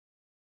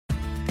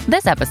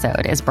This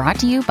episode is brought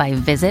to you by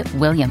Visit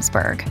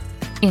Williamsburg.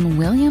 In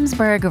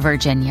Williamsburg,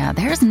 Virginia,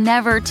 there's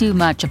never too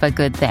much of a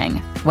good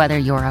thing. Whether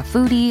you're a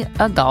foodie,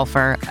 a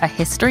golfer, a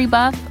history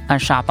buff, a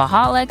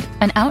shopaholic,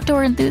 an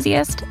outdoor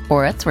enthusiast,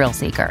 or a thrill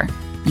seeker,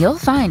 you'll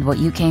find what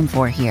you came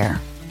for here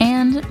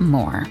and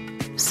more.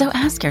 So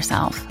ask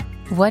yourself,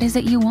 what is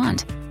it you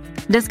want?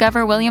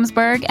 Discover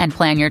Williamsburg and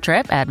plan your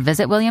trip at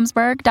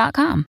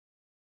visitwilliamsburg.com.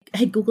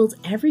 I Googled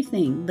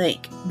everything.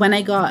 Like when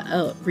I got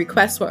a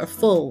request for a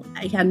full,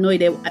 I had no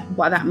idea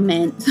what that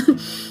meant.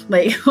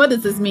 Like, what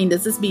does this mean?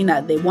 Does this mean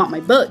that they want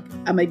my book?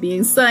 Am I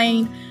being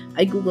signed?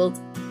 I Googled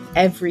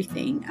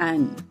everything.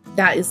 And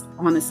that is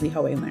honestly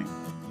how I learned.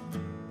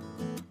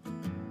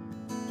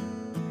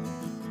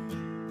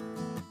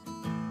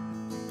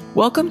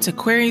 Welcome to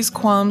Queries,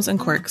 Qualms, and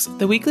Quirks,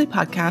 the weekly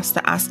podcast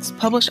that asks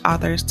published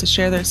authors to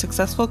share their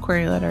successful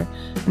query letter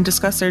and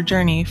discuss their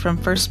journey from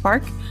first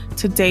spark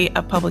to date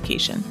of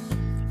publication.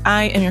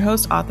 I am your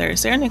host, author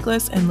Sarah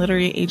Nicholas, and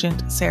literary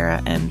agent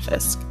Sarah N.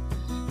 Fisk.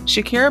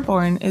 Shakira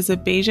Bourne is a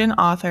Bayesian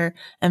author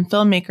and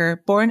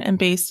filmmaker born and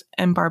based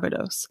in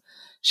Barbados.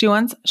 She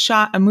once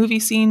shot a movie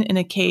scene in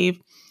a cave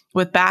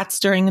with bats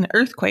during an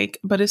earthquake,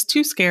 but is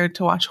too scared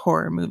to watch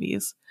horror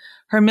movies.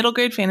 Her middle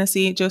grade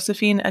fantasy,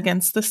 Josephine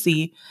Against the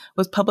Sea,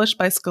 was published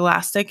by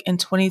Scholastic in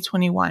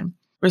 2021,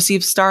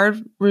 received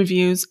starred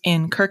reviews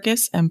in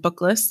Kirkus and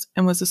Booklist,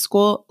 and was a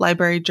school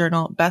library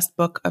journal best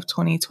book of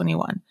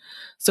 2021.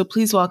 So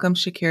please welcome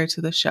Shakira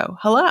to the show.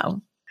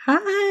 Hello.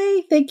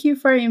 Hi, thank you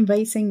for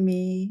inviting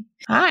me.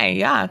 Hi,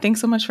 yeah, thanks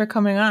so much for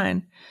coming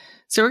on.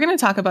 So we're going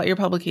to talk about your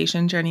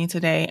publication journey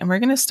today, and we're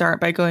going to start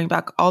by going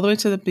back all the way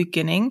to the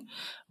beginning.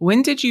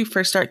 When did you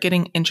first start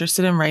getting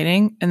interested in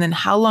writing? And then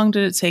how long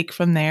did it take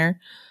from there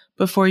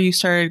before you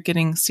started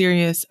getting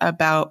serious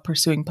about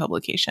pursuing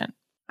publication?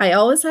 I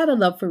always had a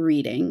love for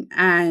reading,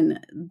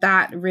 and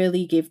that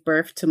really gave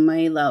birth to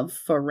my love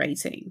for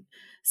writing.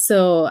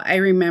 So I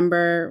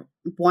remember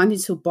wanting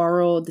to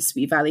borrow the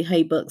Sweet Valley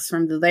High books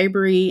from the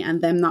library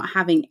and them not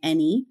having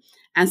any.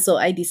 And so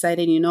I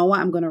decided, you know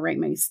what, I'm going to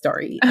write a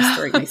story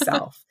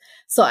myself.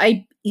 So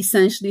I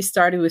essentially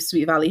started with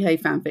Sweet Valley High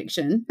fan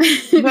fiction.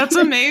 That's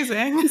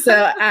amazing.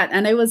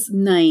 And I was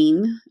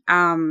 9.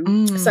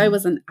 So I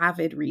was an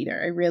avid reader.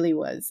 I really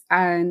was.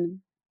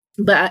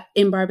 But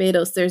in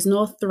Barbados, there's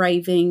no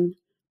thriving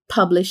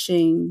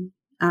publishing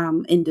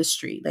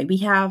industry. Like we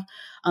have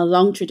a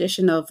long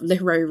tradition of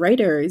literary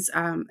writers,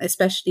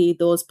 especially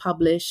those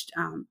published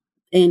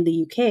in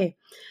the UK.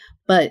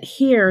 But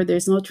here,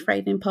 there's no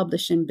thriving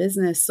publishing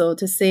business. So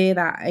to say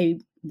that I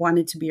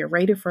wanted to be a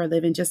writer for a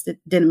living just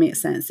didn't make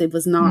sense. It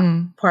was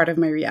not part of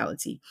my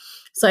reality.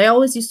 So I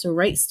always used to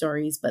write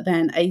stories, but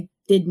then I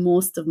did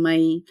most of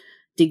my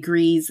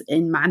degrees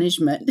in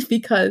management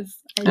because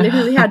I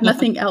literally had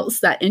nothing else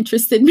that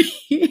interested me.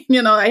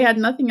 I had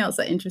nothing else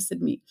that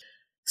interested me.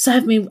 So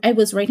I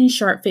was writing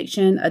short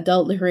fiction,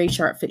 adult literary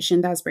short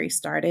fiction. That's where I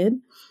started.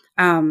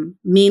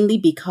 Mainly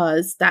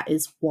because that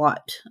is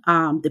what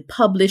the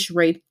published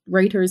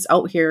writers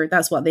out here,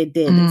 that's what they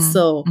did.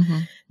 So,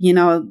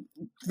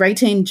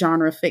 writing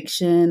genre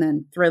fiction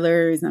and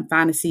thrillers and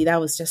fantasy,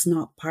 that was just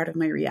not part of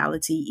my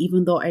reality.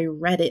 Even though I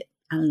read it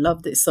and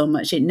loved it so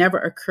much, it never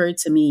occurred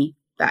to me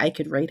that I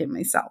could write it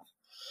myself.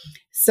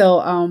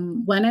 So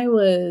when I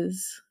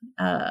was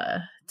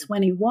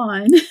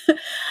 21,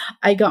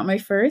 I got my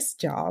first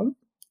job,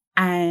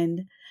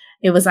 and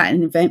it was at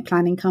an event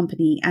planning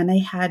company, and I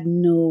had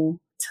no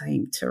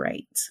time to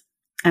write.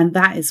 And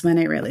that is when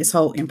I realized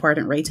how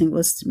important writing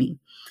was to me,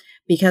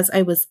 because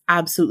I was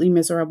absolutely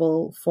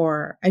miserable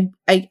I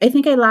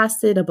think I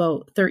lasted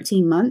about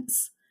 13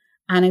 months,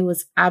 and I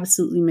was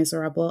absolutely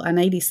miserable. And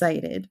I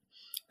decided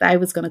that I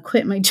was going to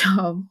quit my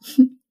job.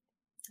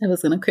 I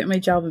was going to quit my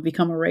job and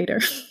become a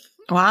writer.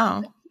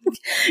 Wow.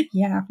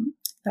 Yeah,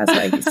 that's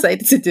what I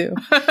decided to do.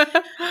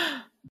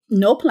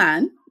 No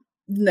plan.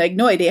 Like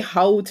no idea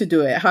how to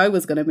do it, how I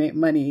was going to make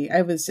money.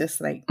 I was just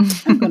like,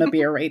 I'm going to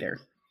be a writer.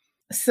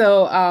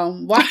 So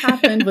what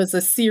happened was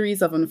a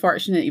series of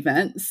unfortunate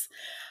events.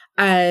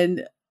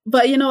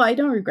 But I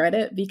don't regret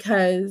it,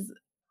 because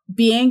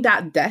being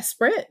that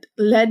desperate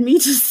led me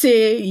to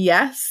say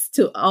yes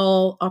to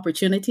all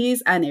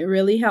opportunities. And it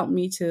really helped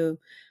me to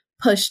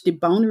push the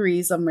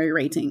boundaries of my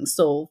writing.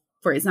 So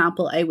for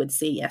example, I would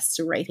say yes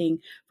to writing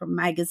for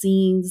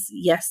magazines,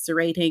 yes to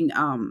writing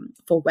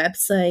for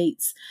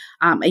websites.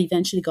 I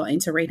eventually got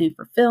into writing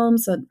for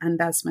films, and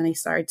that's when I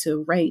started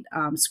to write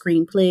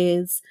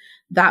screenplays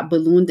that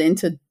ballooned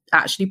into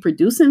actually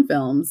producing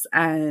films,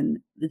 and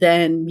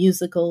then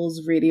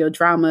musicals, radio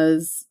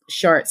dramas,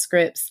 short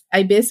scripts.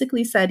 I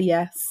basically said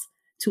yes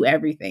to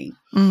everything.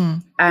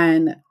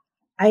 And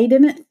I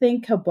didn't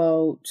think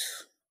about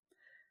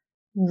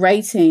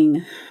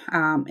writing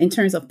in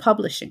terms of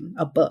publishing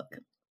a book.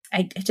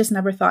 I just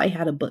never thought I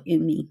had a book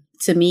in me.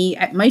 To me,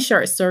 my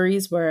short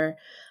stories were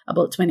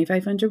about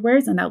 2,500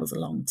 words, and that was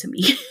long to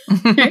me.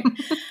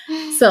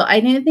 So I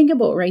didn't think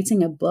about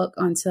writing a book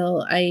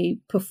until I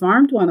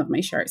performed one of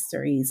my short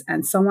stories,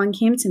 and someone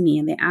came to me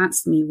and they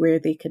asked me where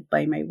they could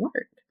buy my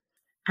work.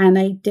 And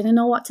I didn't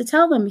know what to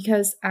tell them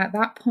because at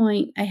that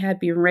point I had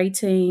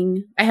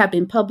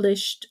been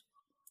published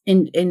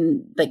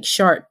in like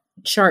short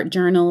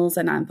journals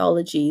and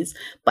anthologies,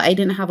 but I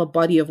didn't have a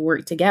body of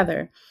work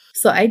together.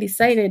 So I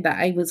decided that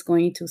I was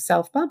going to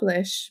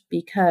self-publish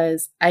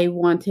because I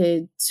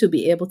wanted to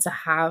be able to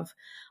have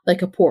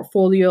like a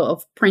portfolio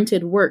of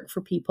printed work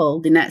for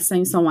people the next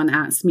time someone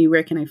asks me,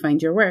 where can I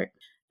find your work?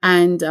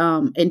 And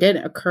it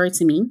didn't occur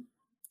to me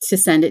to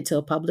send it to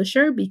a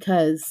publisher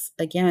because,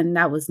 again,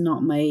 that was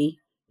not my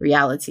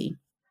reality.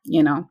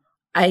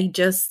 I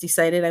just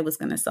decided I was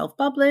going to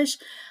self-publish.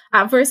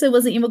 At first, I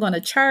wasn't even going to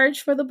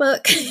charge for the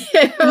book.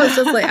 I was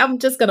just like, I'm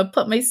just going to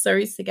put my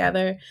stories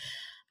together.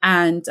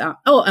 And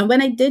and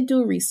when I did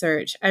do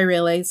research, I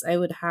realized I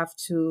would have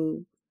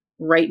to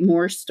write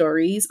more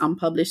stories,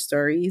 unpublished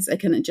stories. I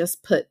couldn't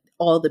just put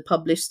all the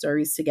published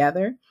stories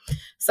together.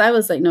 So I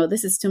was like, no,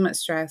 this is too much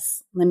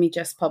stress. Let me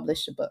just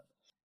publish the book.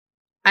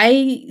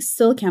 I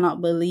still cannot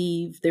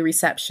believe the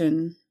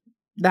reception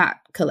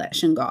that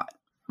collection got.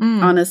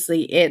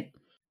 Honestly, it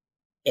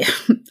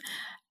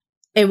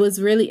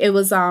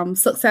was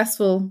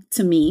successful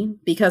to me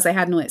because I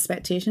had no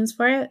expectations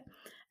for it.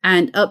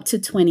 And up to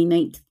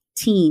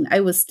 2019,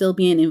 I was still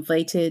being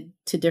invited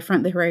to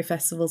different literary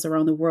festivals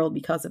around the world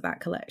because of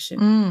that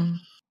collection.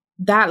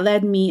 That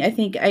led me, I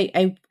think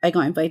I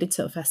got invited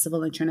to a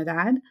festival in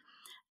Trinidad.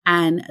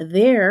 And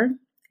there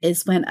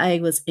is when I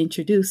was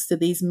introduced to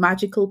these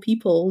magical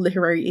people,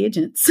 literary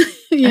agents.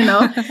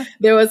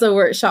 There was a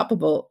workshop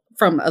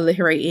from a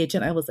literary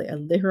agent. I was like, a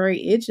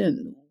literary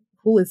agent?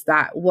 Who is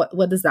that? What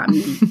does that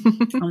mean?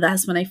 And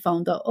that's when I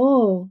found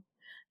out,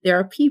 there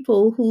are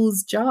people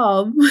whose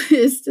job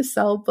is to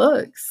sell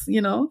books,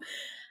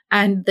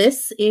 And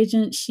this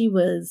agent, she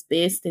was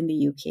based in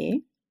the UK.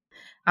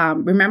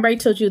 Remember I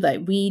told you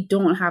that we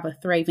don't have a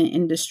thriving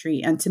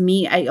industry. And to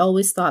me, I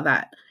always thought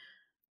that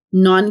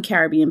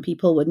non-Caribbean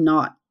people would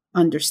not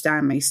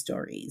understand my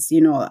stories.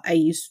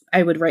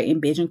 I would write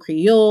in Bajan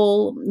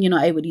Creole,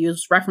 I would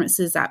use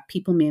references that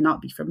people may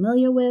not be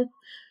familiar with.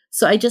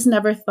 So I just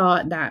never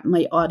thought that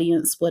my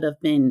audience would have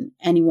been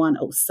anyone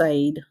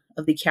outside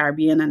of the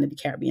Caribbean and the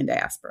Caribbean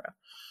diaspora.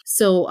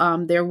 So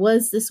there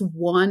was this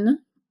one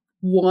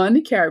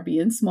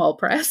Caribbean small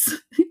press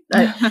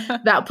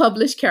that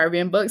published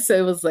Caribbean books. So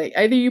it was like,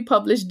 either you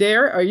publish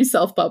there or you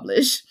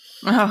self-publish.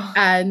 Oh.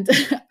 And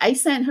I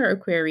sent her a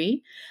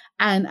query.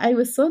 And I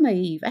was so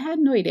naive. I had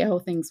no idea how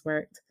things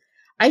worked.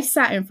 I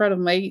sat in front of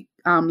my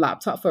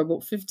laptop for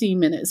about 15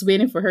 minutes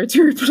waiting for her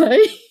to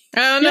reply.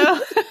 Oh, no.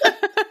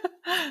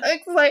 I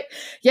was like,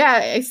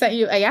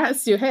 I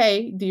asked you,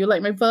 hey, do you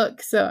like my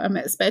book? So I'm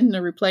expecting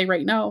a reply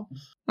right now.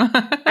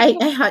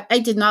 I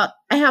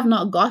have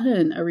not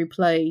gotten a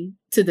reply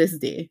to this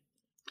day.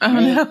 Oh,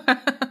 right?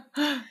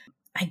 No.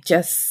 I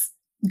just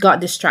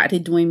got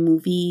distracted doing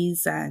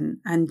movies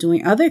and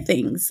doing other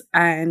things.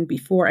 And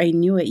before I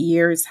knew it,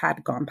 years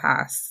had gone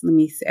past. Let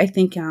me see. I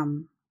think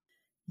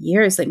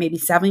years, like maybe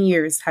 7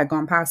 years had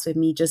gone past with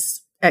me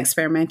just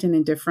experimenting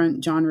in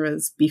different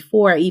genres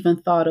before I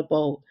even thought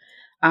about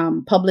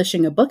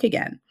publishing a book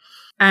again.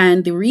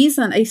 And the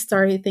reason I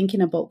started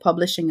thinking about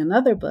publishing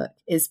another book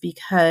is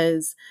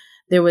because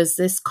there was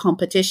this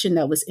competition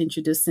that was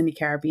introduced in the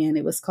Caribbean.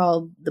 It was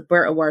called the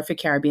Burt Award for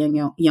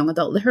Caribbean Young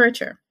Adult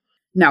Literature.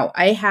 Now,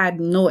 I had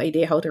no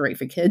idea how to write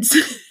for kids.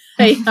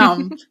 I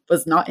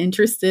was not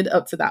interested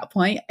up to that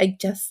point. It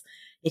just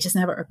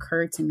never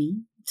occurred to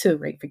me to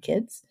write for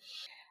kids.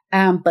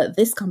 But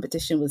this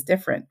competition was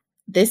different.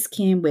 This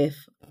came with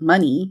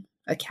money,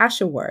 a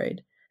cash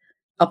award,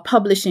 a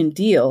publishing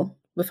deal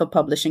with a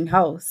publishing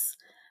house,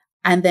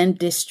 and then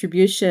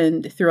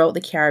distribution throughout the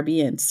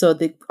Caribbean. So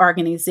the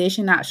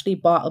organization actually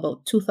bought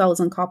about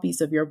 2,000 copies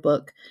of your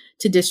book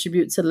to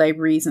distribute to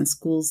libraries and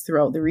schools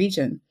throughout the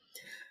region.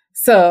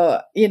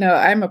 So,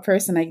 I'm a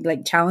person, I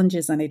like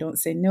challenges and I don't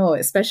say no,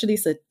 especially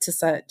to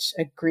such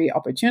a great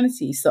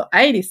opportunity. So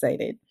I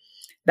decided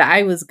that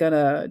I was going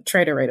to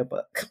try to write a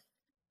book.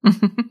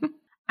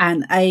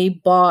 And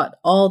I bought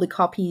all the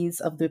copies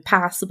of the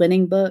past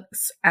winning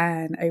books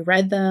and I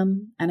read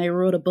them and I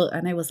wrote a book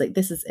and I was like,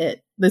 this is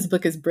it. This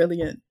book is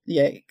brilliant.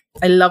 Yeah,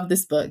 I love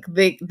this book.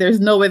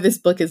 There's no way this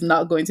book is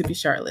not going to be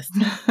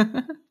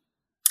shortlisted.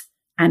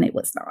 And it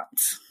was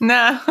not.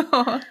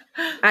 No.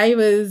 I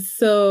was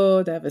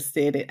so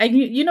devastated. And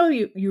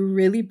you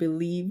really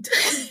believed.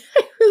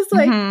 I was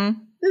like,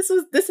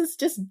 this is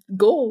just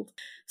gold.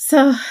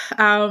 So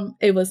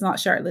it was not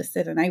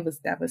shortlisted and I was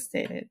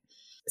devastated.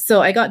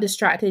 So I got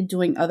distracted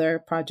doing other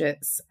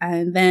projects.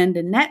 And then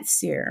the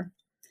next year,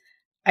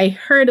 I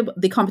heard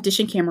the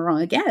competition came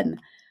around again.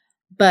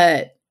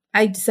 But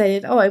I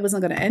decided, I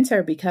wasn't going to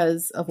enter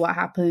because of what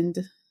happened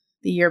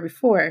the year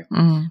before.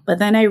 But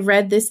then I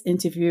read this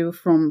interview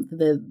from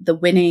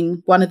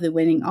one of the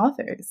winning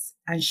authors.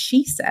 And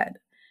she said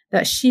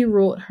that she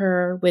wrote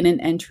her winning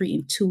entry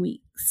in 2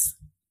 weeks.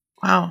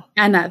 Wow.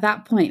 And at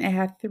that point, I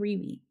had 3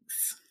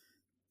 weeks.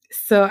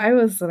 So I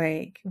was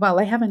like, well,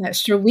 I have an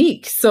extra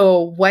week,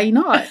 so why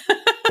not?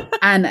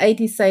 And I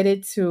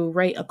decided to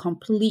write a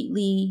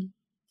completely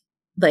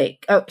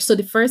So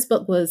the first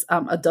book was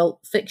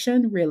adult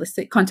fiction,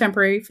 realistic,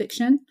 contemporary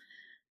fiction.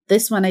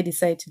 This one I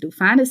decided to do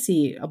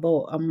fantasy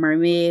about a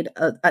mermaid,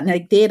 an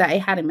idea that I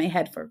had in my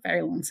head for a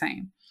very long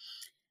time.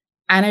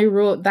 And I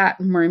wrote that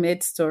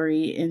mermaid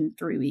story in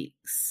 3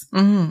 weeks.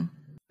 Mm-hmm.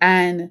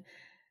 And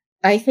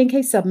I think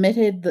I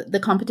submitted the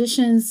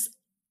competition's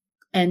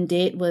end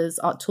date was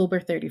October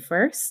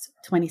 31st,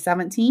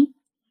 2017.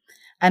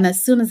 And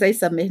as soon as I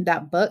submitted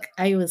that book,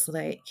 I was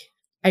like,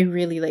 I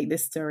really like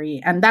this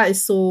story. And that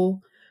is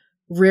so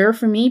rare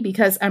for me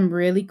because I'm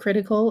really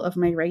critical of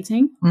my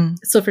writing.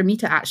 So for me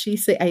to actually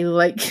say I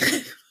like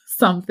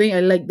something, I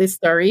like this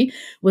story,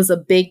 was a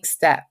big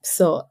step.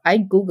 So I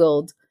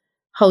Googled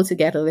how to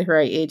get a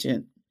literary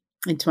agent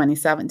in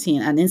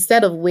 2017. And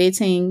instead of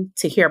waiting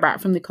to hear back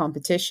from the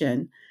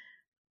competition,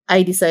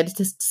 I decided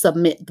to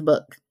submit the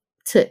book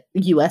to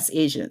US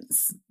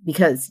agents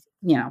because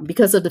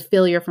of the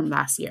failure from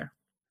last year.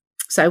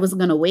 So I wasn't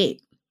going to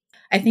wait.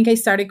 I think I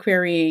started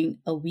querying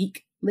a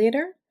week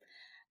later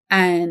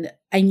and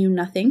I knew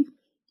nothing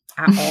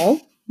at all.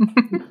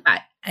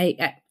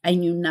 I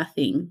knew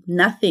nothing,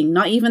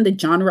 not even the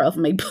genre of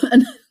my book,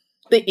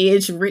 the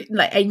age written,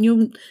 like I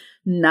knew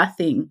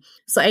nothing.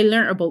 So I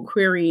learned about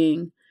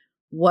querying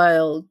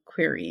while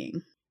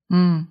querying.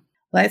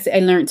 Let's say I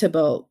learned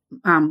about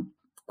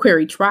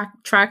query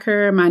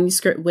tracker,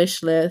 manuscript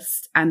wish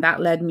list, and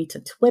that led me to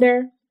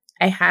Twitter.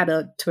 I had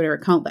a Twitter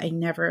account, but I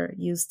never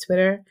used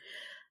Twitter.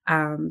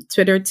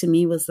 Twitter to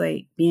me was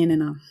like being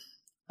in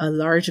a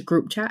large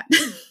group chat,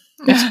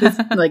 which is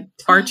like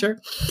torture.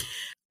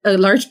 A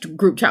large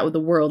group chat with the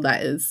world,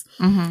 that is.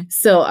 Mm-hmm.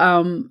 So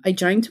I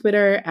joined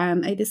Twitter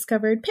and I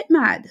discovered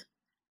PitMad.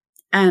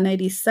 And I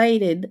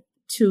decided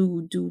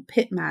to do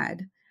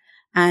PitMad.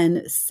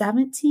 And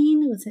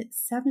 17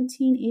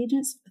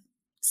 agents?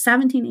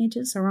 17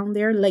 agents around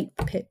there liked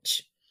the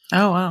pitch.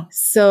 Oh, wow.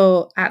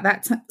 So at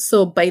that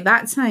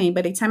time,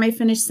 by the time I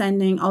finished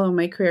sending all of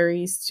my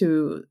queries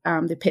to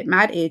the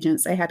PitMad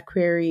agents, I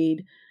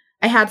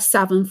had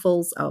 7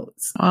 fulls out.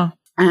 Wow.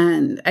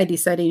 And I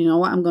decided, you know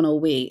what, I'm going to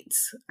wait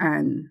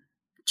and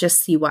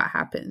just see what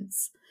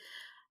happens.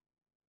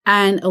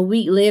 And a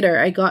week later,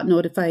 I got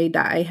notified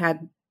that I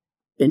had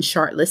been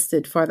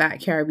shortlisted for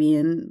that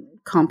Caribbean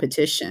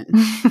competition.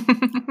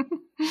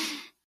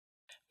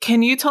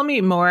 Can you tell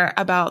me more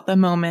about the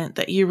moment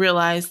that you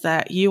realized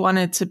that you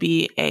wanted to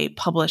be a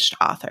published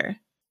author?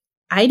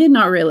 I did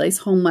not realize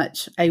how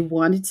much I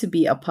wanted to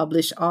be a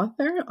published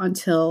author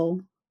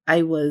until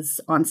I was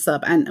on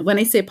sub. And when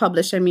I say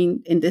published, I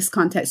mean in this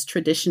context,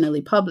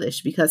 traditionally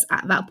published, because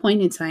at that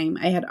point in time,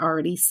 I had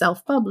already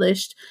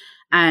self-published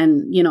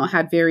and,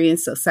 had varying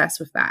success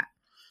with that.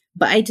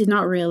 But I did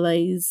not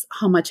realize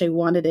how much I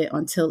wanted it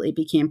until it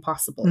became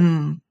possible.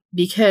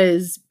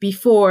 Because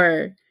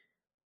before,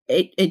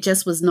 it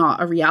just was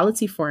not a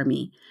reality for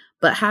me.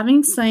 But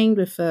having signed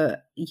with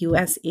a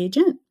US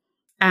agent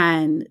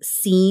and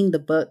seeing the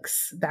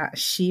books that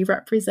she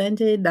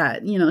represented,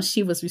 that,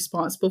 she was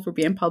responsible for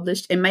being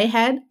published, in my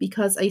head,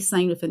 because I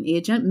signed with an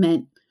agent,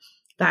 meant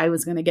that I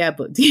was going to get a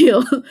book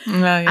deal.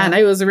 Yeah. And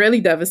I was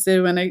really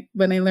devastated when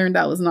I learned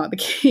that was not the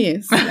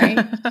case.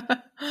 Right?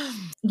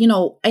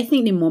 I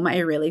think the moment I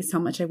realized how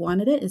much I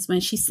wanted it is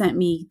when she sent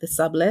me the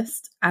sub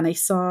list and I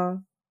saw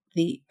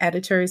the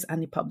editors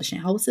and the publishing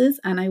houses.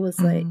 And I was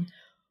like,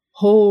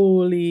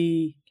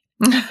 holy,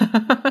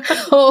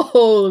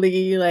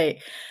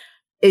 like,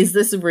 is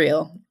this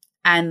real?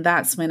 And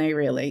that's when I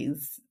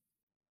realized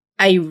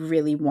I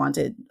really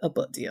wanted a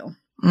book deal.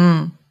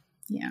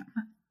 Yeah.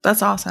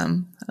 That's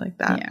awesome. I like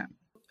that. Yeah.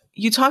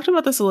 You talked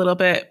about this a little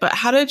bit, but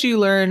how did you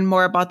learn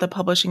more about the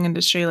publishing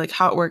industry, like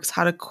how it works,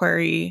 how to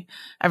query,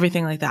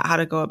 everything like that, how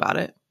to go about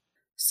it?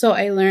 So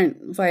I learned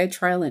via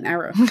trial and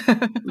error,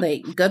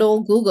 like good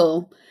old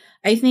Google.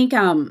 I think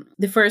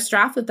the first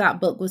draft of that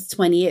book was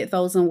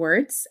 28,000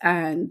 words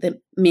and the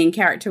main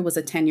character was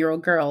a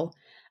 10-year-old girl.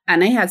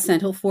 And I had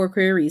sent her 4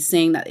 queries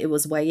saying that it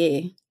was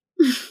YA.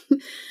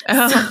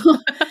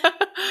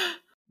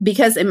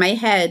 Because in my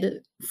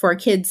head, for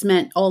kids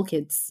meant all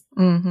kids,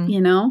 I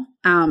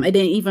didn't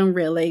even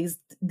realize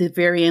the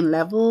varying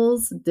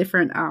levels,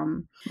 different.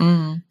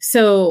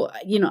 So,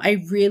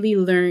 I really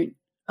learned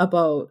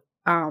about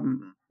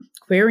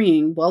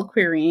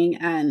querying,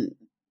 and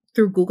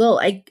through Google,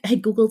 I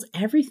Googled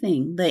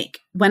everything.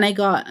 Like when I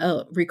got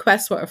a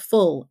request for a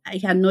full,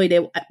 I had no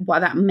idea what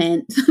that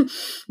meant.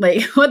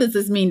 Like, what does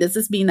this mean? Does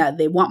this mean that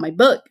they want my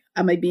book?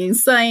 Am I being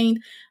signed?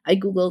 I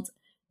Googled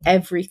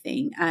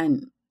everything.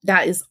 And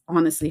that is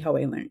honestly how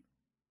I learned.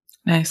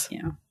 Nice.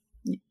 Yeah.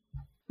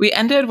 We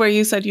ended where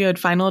you said you had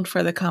finaled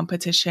for the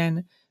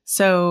competition.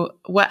 So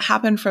what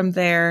happened from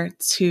there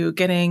to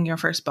getting your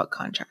first book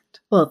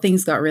contract? Well,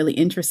 things got really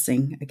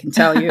interesting, I can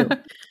tell you,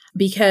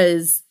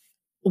 because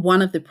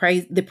one of the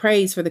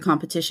prize for the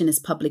competition is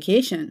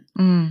publication.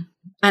 And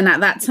at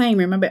that time,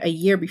 remember a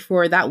year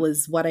before, that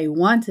was what I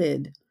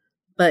wanted.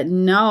 But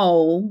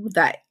now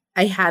that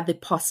I had the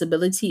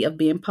possibility of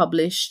being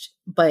published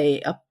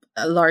by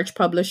a large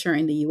publisher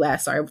in the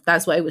US, or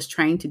that's what I was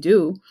trying to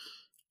do,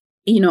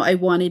 I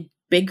wanted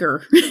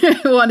bigger.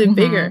 I wanted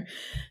bigger.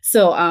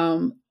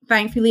 So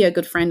thankfully, a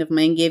good friend of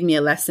mine gave me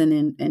a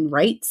lesson in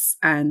rights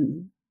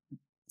and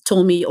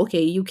told me,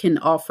 okay, you can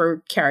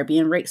offer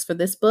Caribbean rights for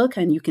this book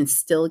and you can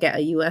still get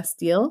a US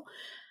deal.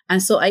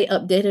 And so I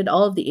updated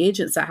all of the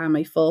agents that had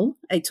my full.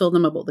 I told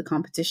them about the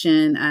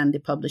competition and the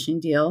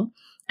publishing deal.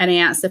 And I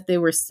asked if they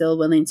were still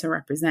willing to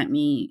represent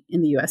me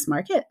in the US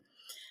market.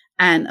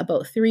 And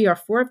about 3 or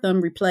 4 of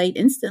them replied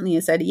instantly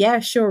and said, yeah,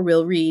 sure,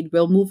 we'll read.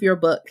 We'll move your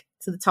book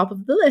to the top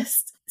of the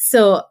list.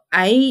 So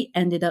I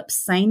ended up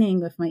signing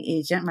with my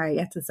agent,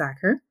 Marietta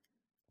Zacher,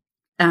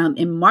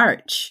 in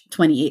March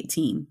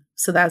 2018.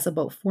 So that's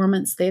about 4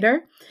 months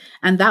later.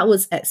 And that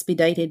was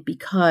expedited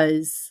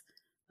because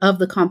of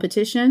the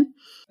competition.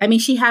 I mean,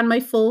 she had my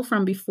full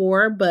from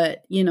before,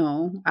 but,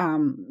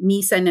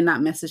 me sending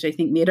that message, I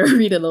think, made her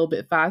read a little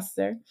bit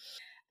faster.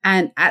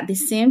 And at the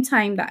same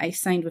time that I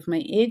signed with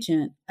my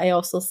agent, I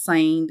also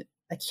signed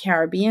a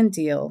Caribbean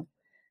deal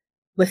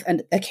with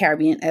a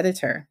Caribbean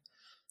editor.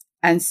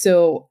 And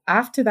so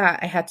after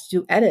that, I had to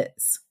do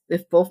edits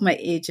with both my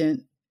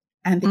agent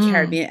and the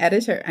Caribbean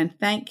editor. And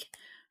thank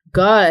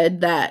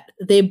God that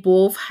they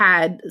both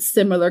had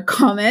similar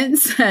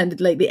comments and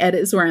like the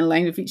edits were in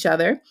line with each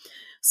other.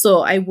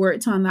 So I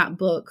worked on that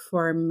book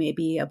for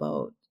maybe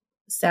about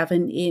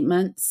 7-8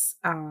 months.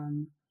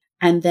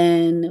 And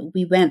then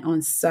we went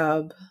on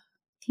sub,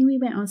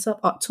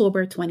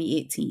 October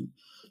 2018.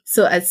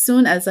 So as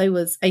soon as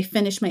I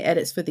finished my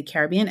edits for the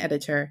Caribbean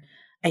editor,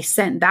 I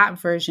sent that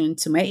version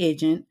to my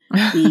agent.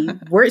 We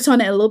worked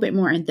on it a little bit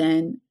more and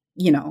then,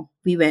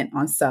 we went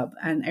on sub.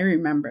 And I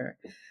remember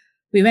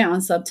we went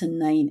on sub to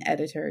 9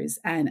 editors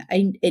and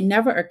it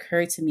never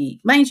occurred to me,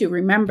 mind you,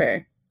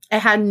 remember, I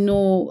had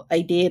no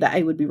idea that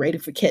I would be writing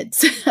for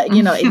kids.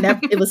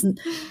 It wasn't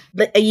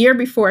like a year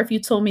before. If you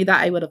told me that,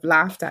 I would have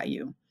laughed at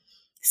you.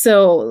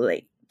 So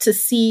like to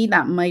see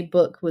that my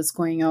book was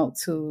going out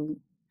to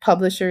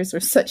publishers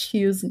with such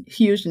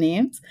huge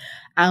names.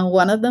 And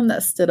one of them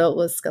that stood out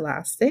was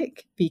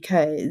Scholastic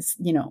because,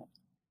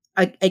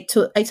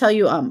 I tell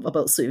you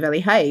about Sweet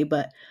Valley High,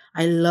 but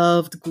I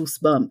loved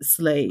Goosebumps,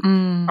 like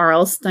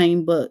R.L.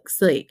 Stine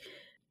books, like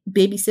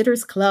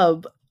Babysitter's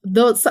Club.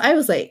 So I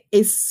was like,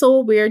 it's so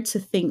weird to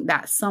think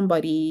that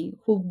somebody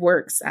who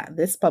works at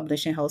this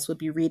publishing house would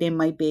be reading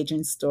my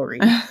Bajan story.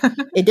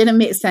 It didn't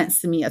make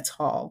sense to me at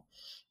all.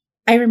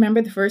 I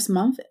remember the first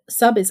month,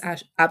 sub is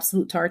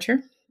absolute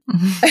torture.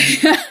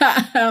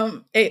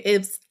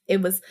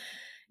 It was,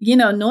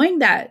 knowing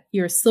that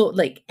you're so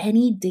like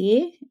any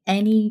day,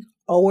 any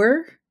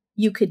hour,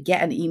 you could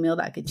get an email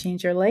that could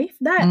change your life.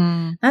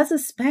 That's a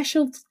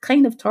special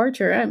kind of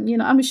torture.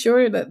 I'm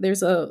sure that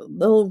there's a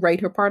little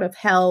writer part of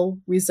hell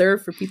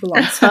reserved for people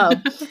on sub,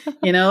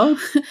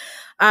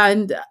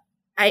 and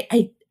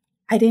I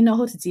didn't know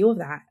how to deal with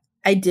that.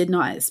 I did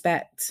not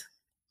expect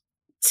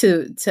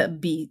to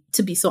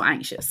be so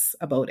anxious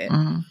about it.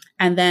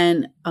 And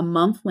then a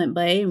month went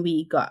by and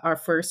we got our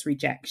first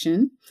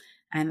rejection.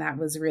 And that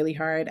was really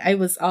hard. I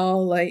was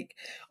all like,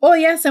 oh,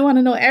 yes, I want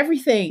to know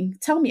everything.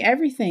 Tell me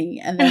everything.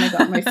 And then I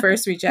got my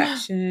first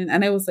rejection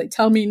and I was like,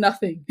 tell me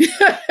nothing.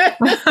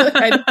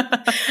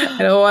 I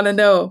don't want to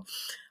know.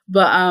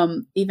 But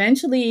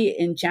eventually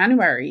in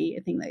January,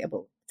 I think like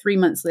about 3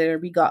 months later,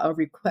 we got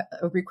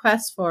a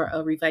request for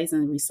a revise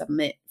and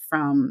resubmit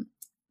from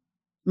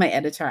my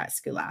editor at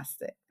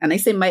Scholastic. And I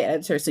say my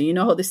editor, so you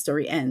know how this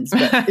story ends,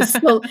 but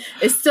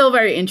it's still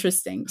very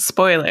interesting.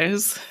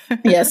 Spoilers.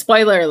 Yeah,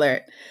 spoiler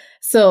alert.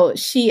 So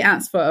she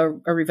asked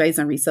for a revise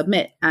and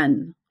resubmit.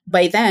 And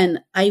by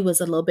then I was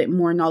a little bit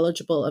more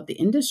knowledgeable of the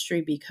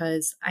industry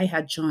because I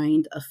had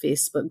joined a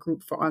Facebook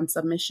group for on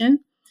submission.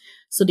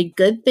 So the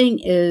good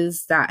thing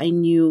is that I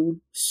knew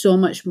so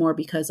much more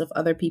because of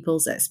other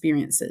people's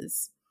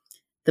experiences.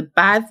 The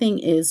bad thing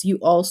is you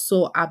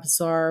also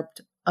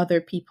absorbed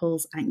other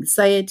people's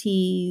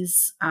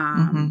anxieties,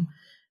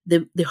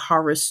 the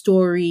horror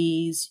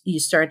stories.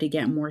 You start to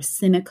get more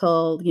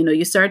cynical.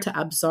 You start to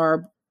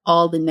absorb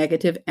all the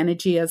negative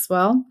energy as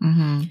well.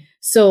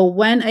 So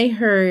when I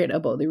heard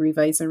about the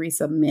revise and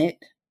resubmit,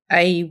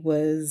 I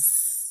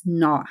was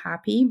not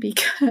happy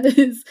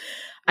because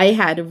I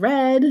had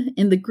read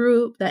in the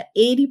group that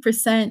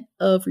 80%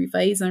 of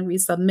revise and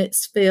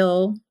resubmits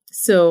fail.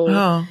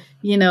 So,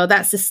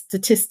 that's a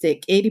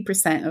statistic.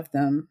 80% of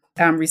them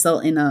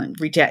result in a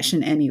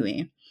rejection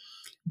anyway.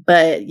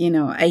 But,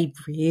 I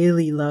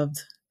really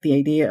loved the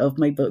idea of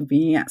my book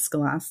being at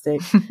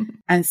Scholastic.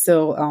 And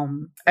so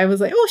I was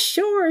like, oh,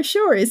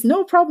 sure. It's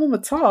no problem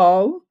at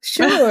all.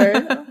 Sure.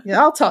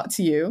 Yeah, I'll talk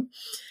to you.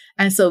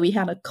 And so we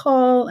had a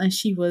call and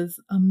she was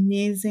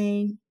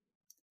amazing.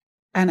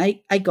 And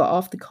I got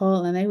off the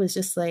call and I was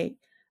just like,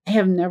 I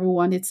have never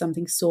wanted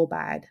something so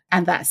bad.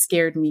 And that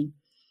scared me.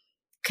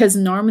 Because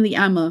normally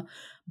I'm a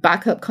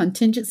backup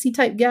contingency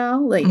type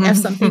gal. Like if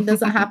something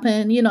doesn't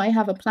happen, I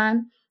have a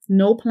plan.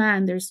 No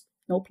plan. There's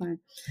no plan.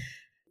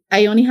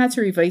 I only had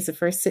to revise the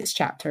first 6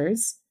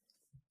 chapters,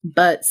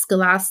 but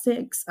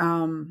Scholastic's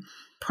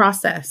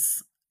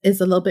process is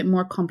a little bit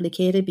more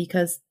complicated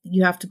because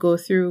you have to go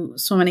through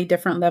so many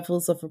different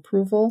levels of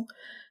approval.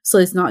 So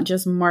it's not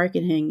just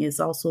marketing, it's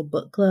also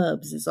book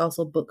clubs, it's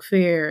also book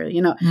fair,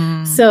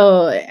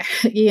 So,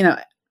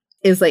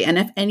 it's like, and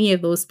if any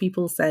of those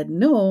people said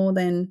no,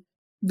 then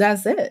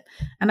that's it.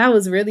 And that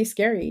was really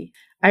scary.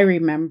 I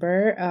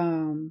remember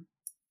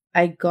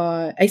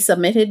I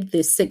submitted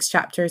the 6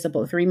 chapters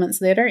about 3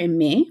 months later in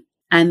May.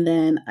 And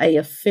then I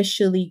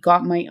officially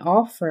got my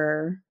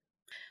offer.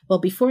 Well,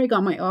 before I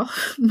got my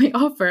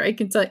offer, I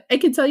can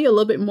tell you a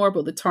little bit more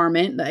about the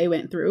torment that I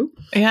went through.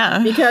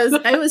 Yeah. Because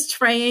I was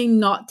trying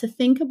not to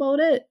think about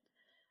it.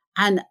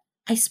 And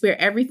I swear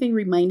everything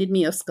reminded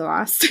me of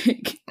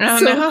Scholastic. Oh,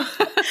 no.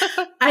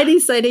 I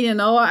decided,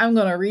 I'm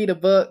going to read a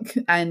book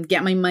and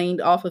get my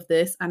mind off of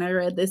this. And I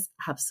read this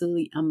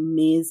absolutely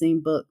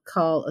amazing book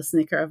called A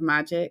Snicker of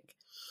Magic.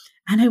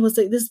 And I was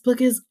like, this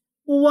book is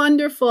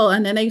wonderful.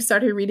 And then I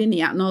started reading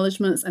the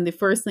acknowledgements. And the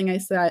first thing I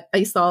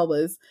saw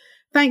was,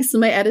 thanks to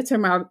my editor,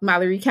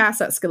 Mallory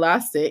Cass at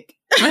Scholastic.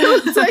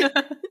 I was like,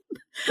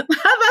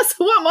 that's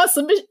what my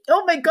submission.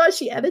 Oh my God,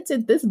 she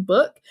edited this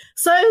book.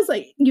 So I was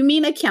like, you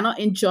mean I cannot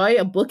enjoy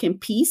a book in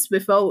peace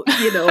without,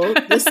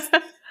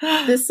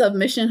 this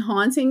submission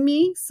haunting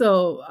me?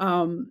 So,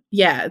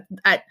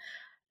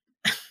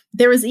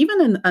 there was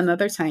even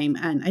another time,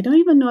 and I don't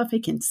even know if I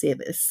can say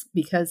this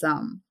because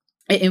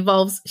it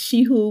involves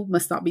She Who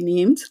Must Not Be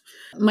Named.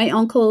 My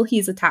uncle,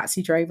 he's a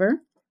taxi driver.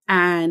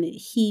 And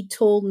he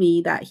told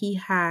me that he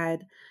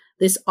had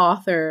this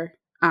author,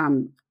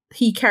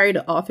 he carried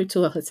an author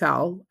to a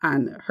hotel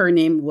and her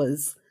name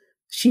was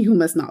She Who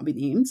Must Not Be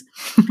Named.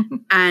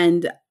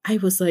 And I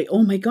was like,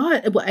 oh my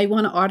God, I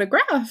want an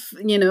autograph,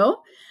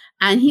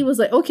 And he was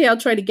like, okay, I'll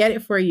try to get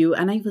it for you.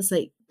 And I was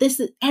like,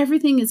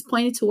 everything is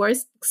pointed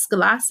towards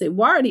Scholastic.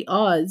 What are the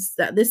odds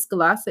that this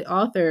Scholastic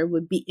author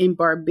would be in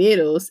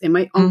Barbados in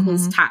my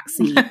uncle's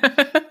taxi?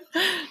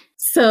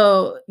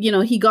 So,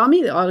 he got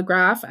me the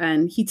autograph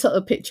and he took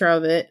a picture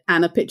of it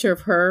and a picture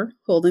of her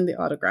holding the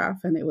autograph.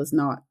 And it was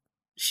not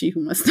She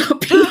Who Must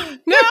Not Be.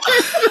 No.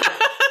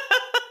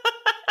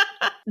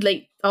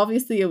 Like,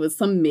 obviously it was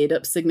some made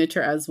up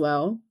signature as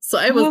well. So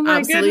I was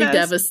absolutely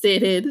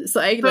devastated.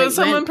 So was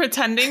someone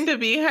pretending to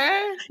be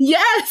her?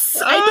 Yes.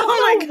 I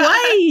don't know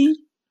why.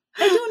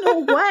 I don't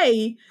know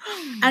why.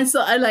 And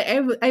so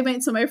I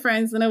went to my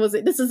friends and I was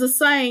like, this is a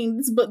sign.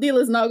 This book deal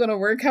is not going to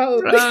work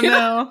out. Oh,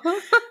 no.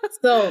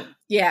 So,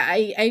 yeah,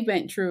 I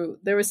went through,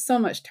 there was so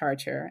much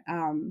torture.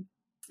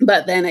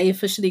 But then I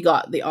officially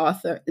got the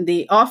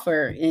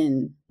offer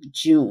in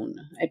June,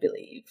 I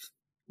believe.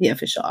 The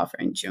official offer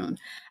in June.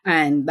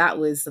 And that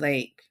was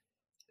like,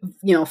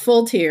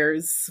 full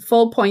tears,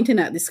 full pointing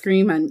at the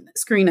screen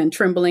and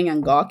trembling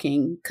and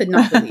gawking. Could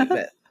not believe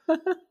it.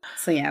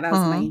 So, yeah, that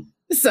was my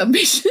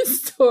submission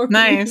story.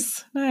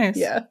 Nice.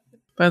 Yeah.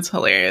 That's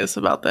hilarious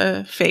about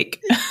the fake.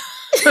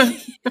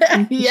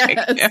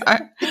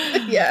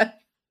 Yeah.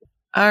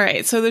 All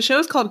right. So the show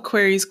is called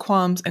Queries,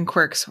 Qualms, and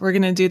Quirks. We're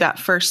going to do that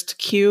first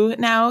cue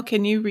now.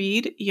 Can you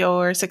read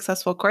your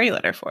successful query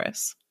letter for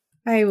us?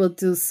 I will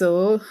do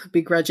so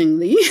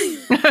begrudgingly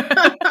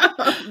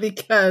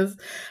because,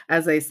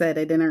 as I said,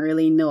 I didn't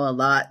really know a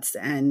lot.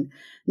 And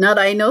now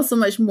that I know so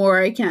much more,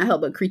 I can't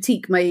help but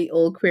critique my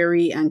old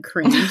query and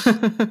cringe.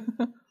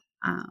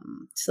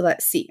 So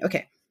let's see.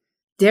 Okay.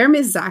 Dear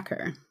Ms.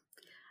 Zacher,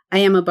 I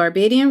am a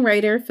Barbadian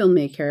writer,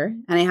 filmmaker,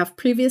 and I have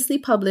previously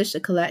published a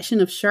collection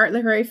of short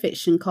literary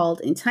fiction called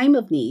In Time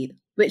of Need,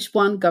 which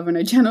won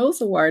Governor General's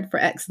Award for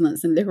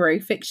Excellence in Literary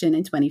Fiction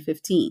in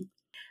 2015.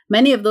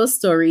 Many of those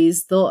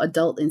stories, though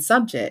adult in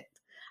subject,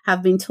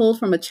 have been told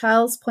from a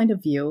child's point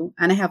of view,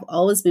 and I have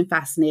always been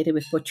fascinated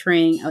with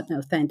portraying an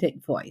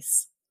authentic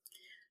voice.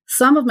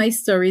 Some of my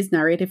stories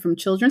narrated from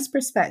children's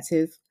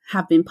perspective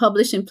have been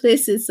published in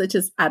places such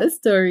as Ada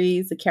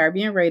Stories, The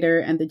Caribbean Writer,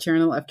 and the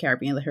Journal of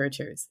Caribbean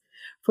Literatures.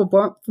 For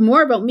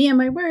more about me and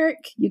my work,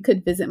 you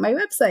could visit my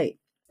website,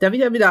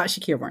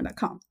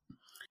 www.shakiraborn.com.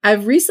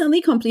 I've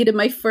recently completed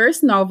my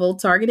first novel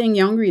targeting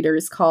young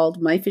readers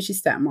called My Fishy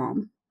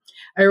Stepmom.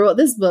 I wrote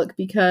this book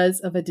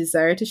because of a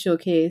desire to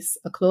showcase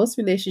a close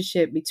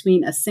relationship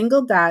between a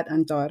single dad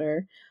and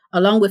daughter,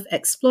 along with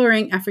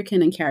exploring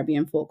African and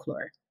Caribbean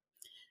folklore.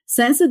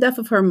 Since the death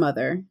of her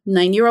mother,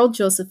 9-year-old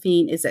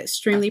Josephine is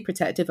extremely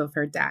protective of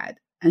her dad,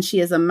 and she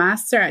is a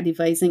master at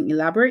devising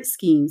elaborate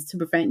schemes to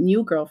prevent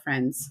new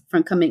girlfriends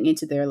from coming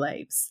into their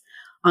lives,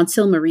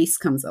 until Maurice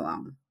comes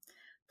along.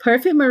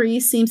 Perfect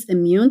Maurice seems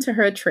immune to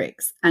her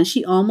tricks, and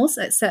she almost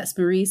accepts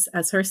Maurice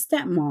as her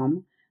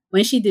stepmom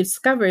when she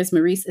discovers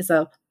Maurice is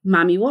a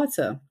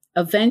mamiwata,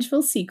 a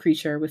vengeful sea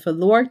creature with a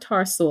lower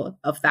torso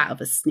of that of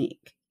a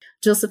snake.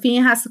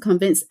 Josephine has to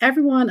convince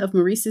everyone of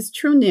Maurice's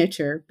true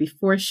nature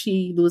before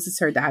she loses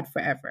her dad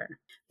forever.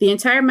 The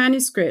entire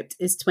manuscript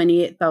is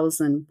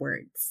 28,000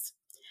 words.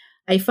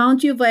 I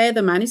found you via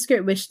the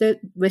manuscript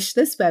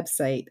wishlist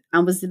website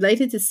and was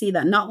delighted to see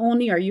that not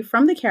only are you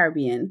from the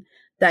Caribbean,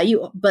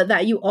 but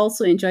that you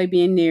also enjoy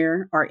being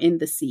near or in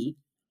the sea.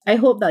 I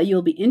hope that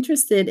you'll be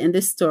interested in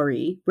this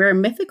story where a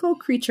mythical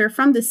creature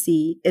from the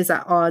sea is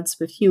at odds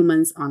with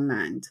humans on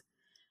land.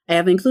 I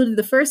have included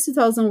the first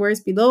 2,000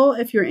 words below.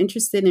 If you're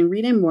interested in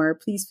reading more,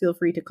 please feel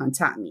free to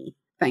contact me.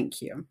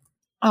 Thank you.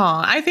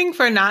 Oh, I think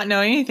for not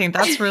knowing anything,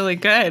 that's really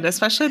good,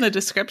 especially the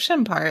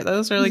description part. That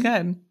was really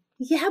good.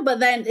 Yeah, but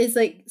then it's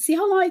like, see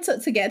how long I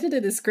took to get to the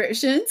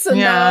description? So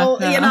now,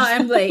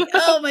 I'm like,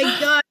 oh my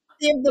God,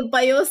 save the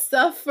bio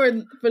stuff for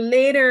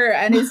later.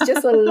 And it's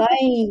just a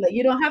line. Like,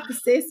 you don't have to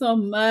say so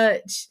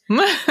much.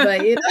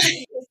 But,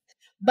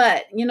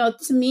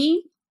 to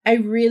me, I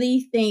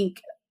really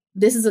think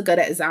this is a good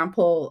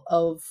example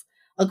of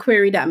a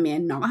query that may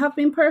not have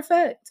been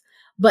perfect,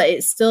 but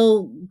it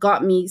still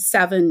got me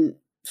 7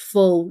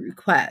 full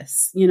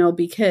requests,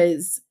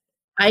 because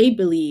I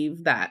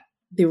believe that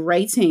the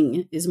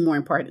writing is more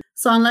important.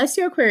 So unless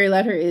your query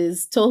letter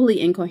is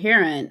totally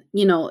incoherent,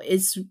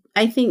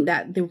 I think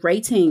that the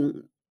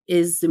writing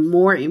is the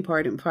more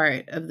important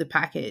part of the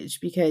package,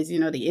 because,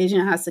 the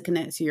agent has to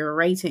connect to your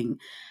writing.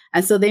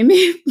 And so they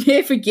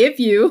may forgive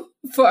you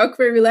for a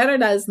query letter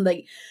that is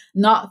like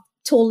not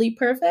totally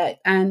perfect.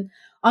 And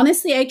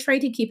honestly, I try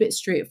to keep it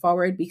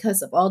straightforward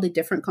because of all the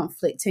different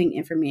conflicting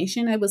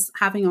information I was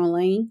having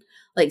online.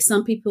 Like,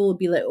 some people would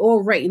be like,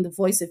 oh, write in the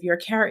voice of your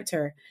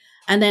character.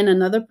 And then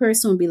another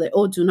person would be like,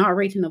 oh, do not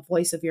write in the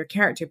voice of your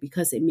character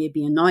because it may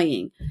be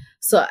annoying.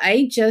 So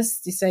I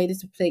just decided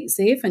to play it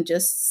safe and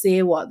just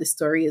say what the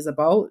story is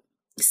about,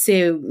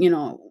 say,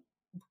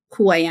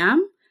 who I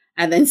am,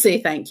 and then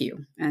say thank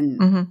you.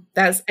 And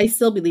I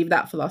still believe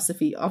that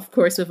philosophy, of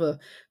course, with a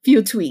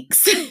few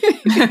tweaks.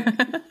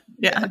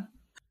 Yeah.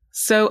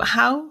 So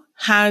how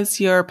has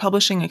your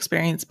publishing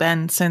experience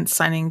been since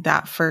signing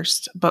that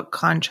first book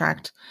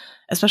contract?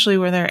 Especially,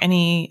 were there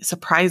any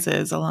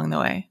surprises along the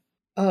way?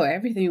 Oh,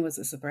 everything was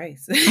a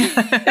surprise.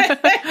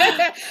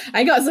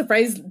 I got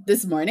surprised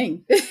this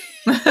morning.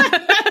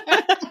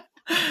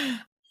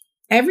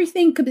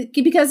 Everything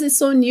because it's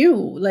so new.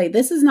 Like,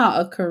 this is not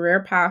a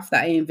career path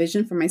that I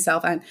envisioned for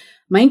myself. And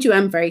mind you,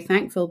 I'm very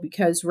thankful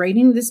because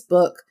writing this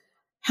book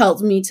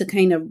helped me to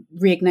kind of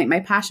reignite my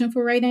passion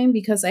for writing,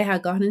 because I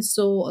had gotten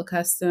so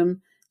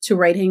accustomed to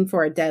writing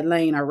for a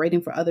deadline or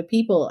writing for other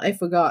people. I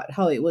forgot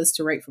how it was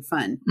to write for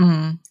fun.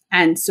 Mm-hmm.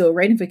 And so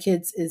writing for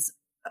kids is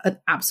an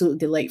absolute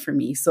delight for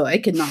me. So I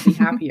could not be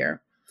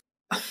happier.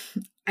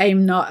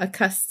 I'm not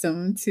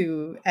accustomed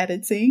to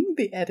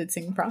the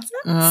editing process.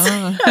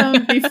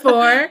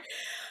 Before,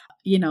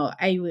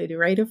 I would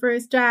write a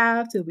first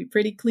draft, it'll be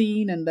pretty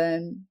clean, and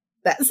then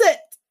that's it.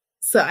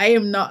 So I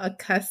am not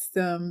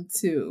accustomed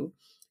to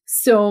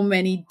so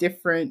many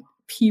different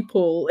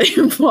people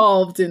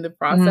involved in the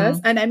process.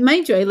 And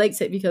mind you, I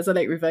liked it because I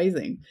like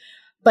revising,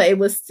 but it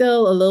was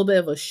still a little bit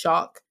of a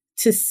shock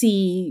to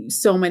see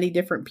so many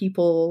different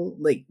people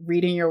like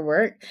reading your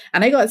work.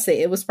 And I gotta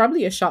say, it was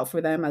probably a shock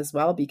for them as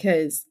well,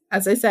 because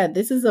as I said,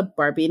 this is a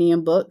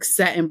Barbadian book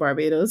set in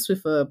Barbados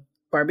with a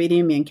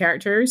Barbadian main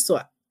character.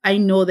 So I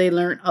know they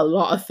learned a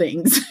lot of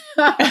things.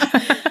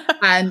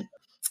 And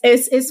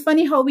it's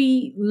funny how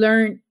we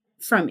learn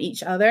from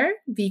each other,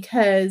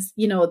 because,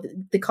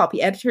 the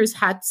copy editors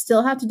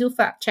still had to do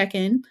fact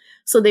checking.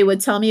 So they would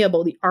tell me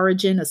about the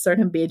origin of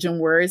certain Bajan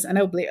words. And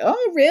I would be like,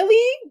 oh,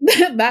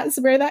 really? That's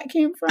where that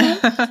came from.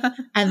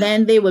 And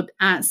then they would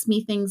ask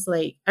me things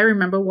like, I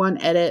remember one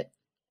edit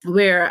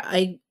where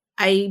I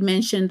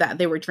mentioned that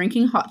they were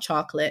drinking hot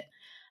chocolate.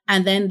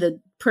 And then the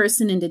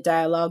person in the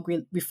dialogue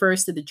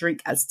refers to the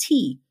drink as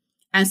tea.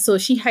 And so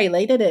she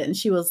highlighted it and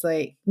she was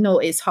like, no,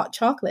 it's hot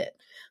chocolate.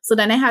 So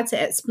then I had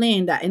to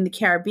explain that in the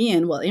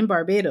Caribbean, in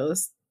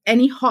Barbados,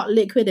 any hot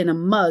liquid in a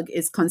mug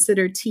is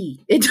considered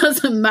tea. It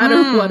doesn't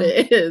matter what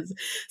it is.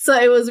 So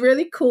it was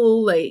really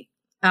cool,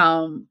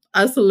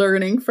 us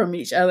learning from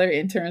each other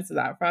in terms of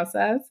that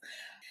process.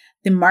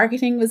 The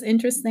marketing was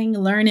interesting,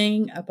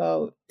 learning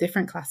about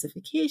different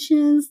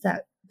classifications,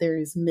 that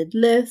there's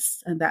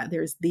mid-list and that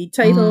there's lead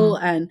title,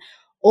 and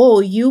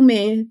you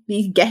may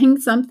be getting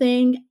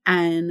something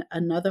and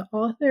another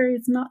author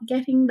is not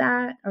getting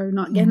that or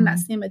not getting that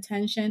same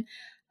attention.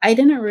 I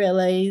didn't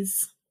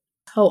realize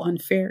how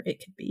unfair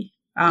it could be,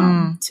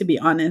 to be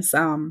honest.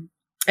 I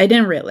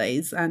didn't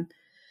realize. And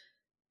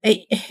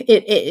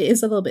it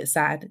is a little bit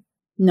sad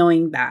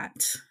knowing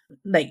that,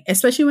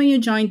 especially when you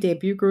join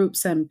debut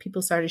groups and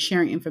people started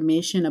sharing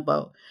information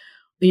about,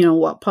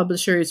 what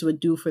publishers would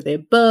do for their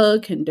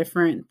book and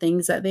different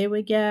things that they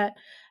would get.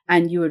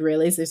 And you would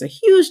realize there's a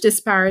huge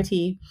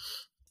disparity.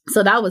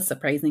 So that was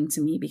surprising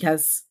to me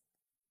because,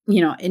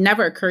 it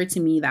never occurred to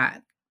me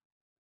that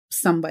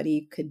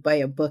somebody could buy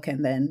a book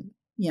and then,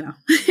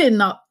 and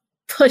not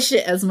push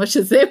it as much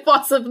as they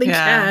possibly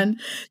can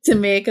to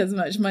make as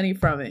much money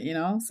from it,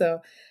 So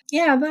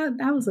yeah,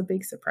 that was a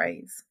big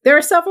surprise. There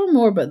are several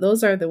more, but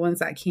those are the ones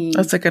that came.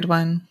 That's a good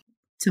one.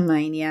 To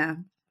mind. Yeah.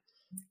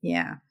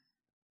 Yeah.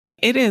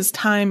 It is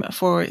time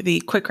for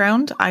the quick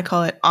round. I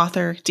call it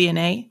author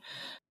DNA.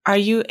 Are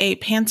you a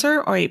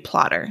pantser or a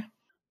plotter?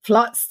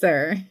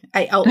 Plotster.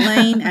 I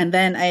outline and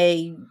then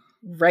I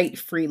write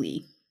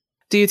freely.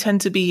 Do you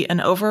tend to be an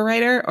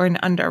overwriter or an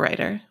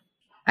underwriter?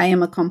 I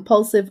am a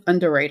compulsive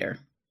underwriter.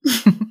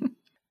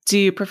 Do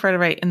you prefer to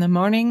write in the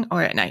morning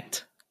or at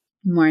night?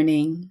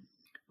 Morning.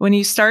 When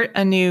you start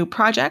a new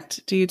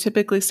project, do you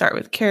typically start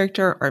with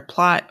character or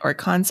plot or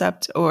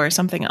concept or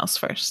something else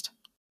first?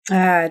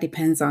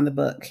 Depends on the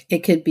book.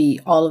 It could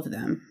be all of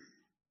them.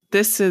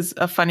 This is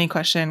a funny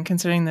question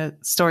considering the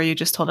story you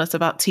just told us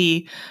about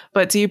tea,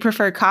 but do you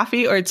prefer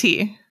coffee or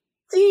tea?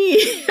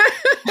 Tea.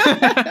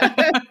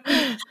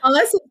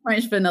 Unless it's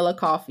French vanilla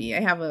coffee.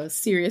 I have a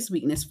serious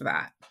weakness for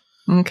that.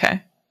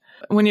 Okay.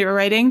 When you're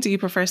writing, do you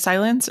prefer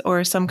silence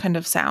or some kind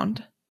of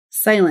sound?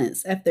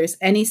 Silence. If there's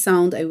any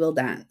sound, I will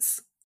dance.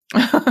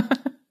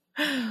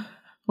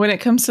 When it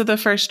comes to the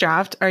first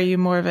draft, are you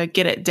more of a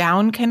get it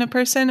down kind of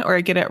person or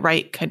a get it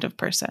right kind of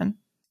person?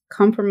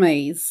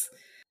 Compromise.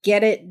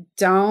 Get it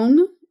down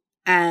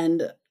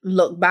and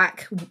look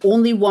back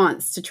only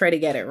once to try to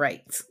get it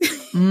right.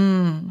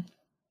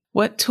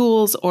 What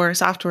tools or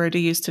software do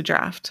you use to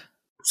draft?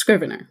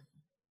 Scrivener.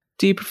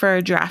 Do you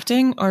prefer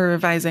drafting or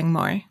revising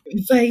more?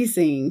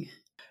 Revising.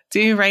 Do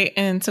you write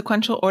in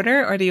sequential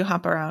order or do you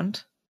hop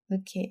around?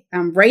 Okay.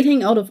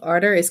 Writing out of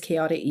order is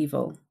chaotic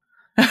evil.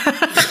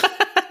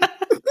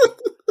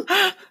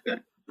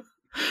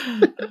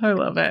 I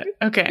love it.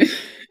 Okay.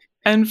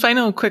 And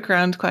final quick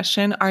round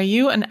question. Are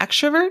you an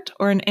extrovert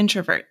or an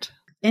introvert?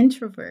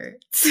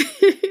 Introvert.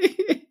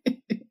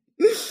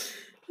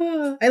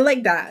 I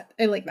like that.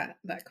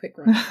 That quick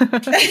round.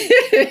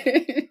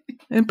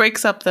 It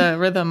breaks up the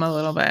rhythm a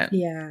little bit.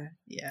 Yeah.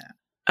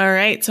 All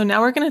right. So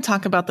now we're going to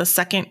talk about the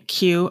second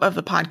Q of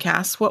the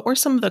podcast. What were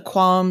some of the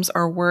qualms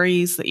or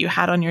worries that you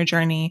had on your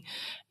journey?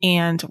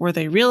 And were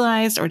they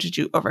realized or did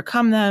you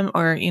overcome them?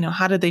 Or,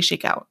 how did they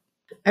shake out?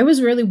 I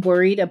was really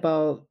worried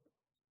about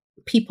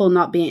people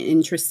not being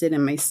interested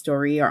in my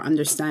story or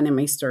understanding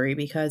my story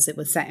because it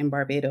was set in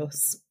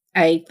Barbados.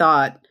 I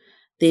thought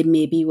they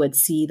maybe would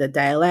see the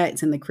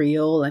dialect and the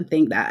Creole and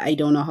think that I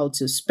don't know how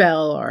to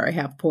spell or I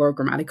have poor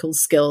grammatical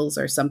skills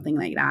or something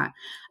like that.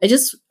 I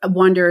just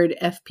wondered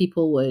if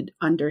people would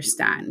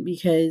understand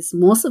because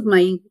most of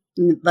my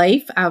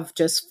life I've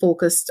just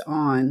focused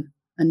on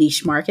a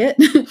niche market.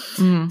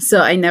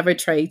 So I never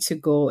tried to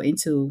go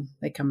into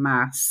like a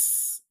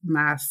mass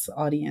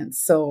audience.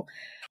 So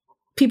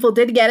people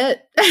did get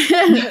it.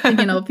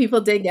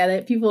 People did get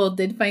it. People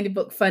did find the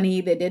book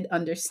funny. They did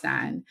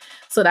understand.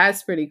 So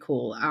that's pretty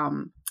cool.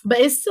 But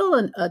it's still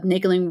a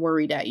niggling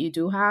worry that you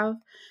do have.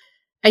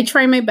 I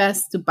try my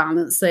best to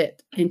balance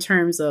it in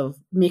terms of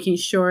making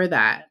sure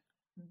that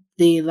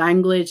the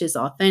language is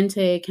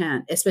authentic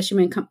and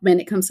especially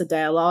when it comes to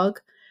dialogue,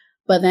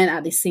 but then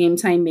at the same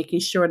time,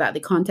 making sure that the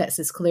context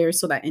is clear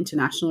so that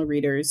international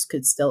readers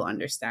could still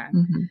understand.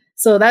 Mm-hmm.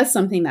 So that's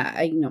something that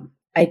I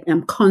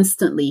am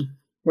constantly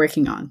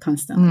working on.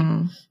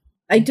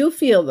 I do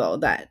feel though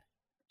that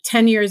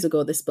 10 years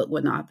ago, this book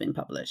would not have been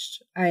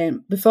published.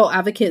 Before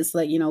advocates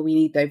we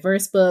need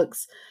diverse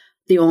books,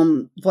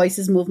 the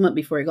Voices movement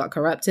before it got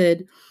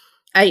corrupted.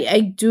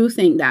 I do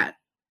think that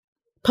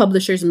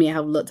publishers may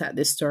have looked at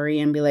this story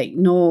and be like,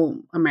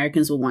 no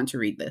Americans will want to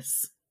read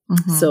this.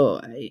 Mm-hmm.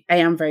 So I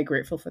am very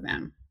grateful for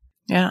them.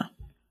 Yeah.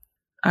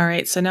 All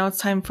right. So now it's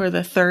time for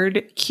the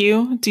third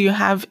Q. Do you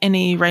have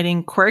any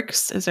writing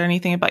quirks? Is there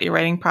anything about your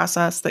writing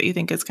process that you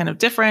think is kind of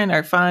different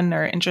or fun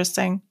or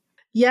interesting?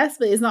 Yes,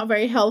 but it's not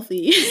very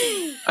healthy.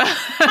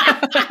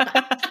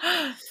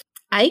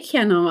 I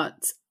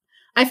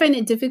find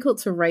it difficult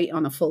to write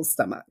on a full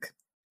stomach.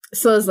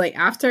 So it's like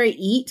after I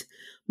eat,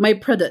 my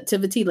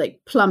productivity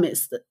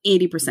plummets to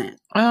 80%.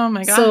 Oh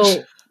my gosh.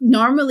 So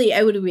normally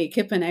I would wake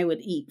up and I would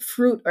eat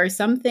fruit or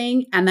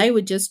something, and I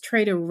would just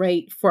try to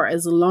write for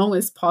as long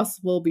as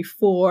possible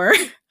before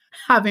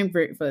having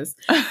breakfast.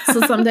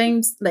 So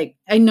sometimes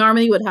I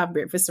normally would have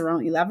breakfast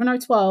around 11 or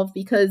 12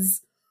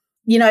 because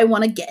I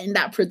want to get in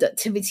that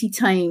productivity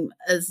time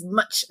as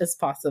much as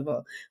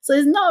possible. So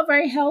it's not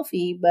very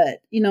healthy, but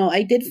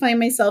I did find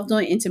myself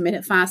doing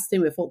intermittent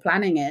fasting without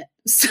planning it.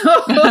 So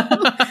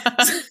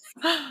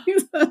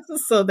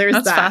there's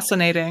That's that.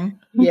 Fascinating.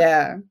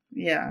 Yeah.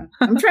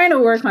 I'm trying to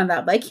work on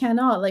that, but I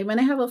cannot. When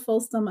I have a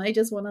full stomach, I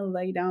just want to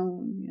lay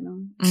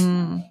down,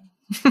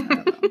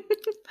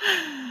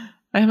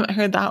 I haven't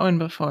heard that one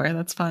before.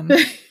 That's fun.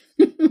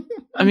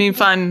 I mean,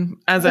 fun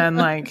as in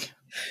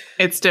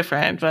it's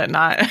different, but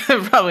not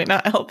probably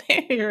not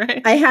healthy,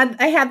 right? I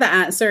had the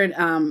answer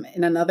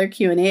in another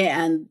Q&A,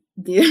 and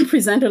the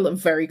presenter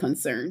looked very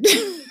concerned.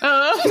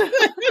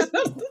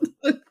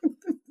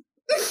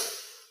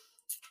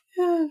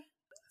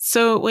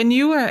 So when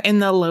you were in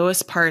the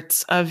lowest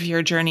parts of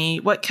your journey,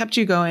 what kept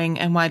you going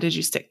and why did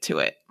you stick to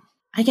it?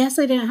 I guess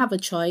I didn't have a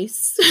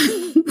choice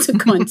to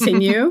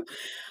continue.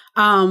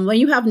 When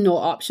you have no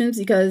options,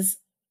 because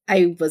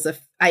I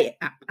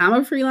am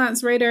a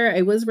freelance writer.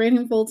 I was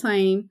writing full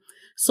time.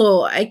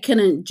 So I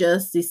couldn't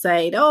just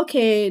decide,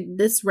 okay,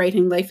 this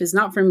writing life is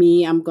not for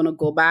me. I'm going to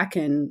go back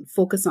and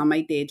focus on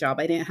my day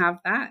job. I didn't have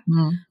that.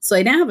 So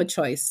I didn't have a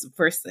choice,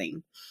 first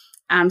thing.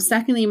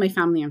 Secondly, my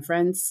family and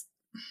friends,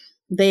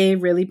 they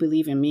really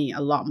believe in me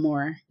a lot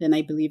more than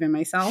I believe in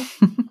myself.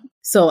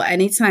 So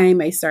anytime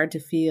I started to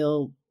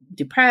feel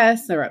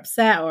depressed or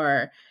upset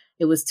or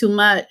it was too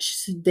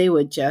much, they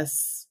would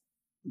just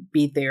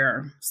be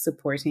there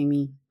supporting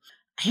me.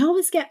 I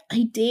always get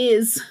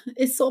ideas.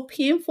 It's so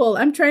painful.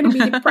 I'm trying to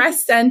be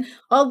depressed and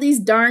all these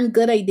darn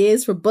good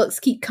ideas for books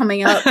keep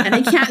coming up and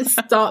I can't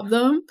stop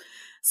them.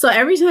 So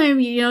every time,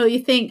 you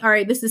think, all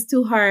right, this is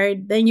too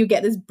hard, then you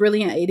get this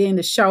brilliant idea in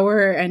the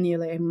shower and you're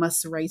like, I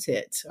must write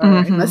it or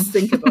I must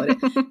think about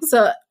it.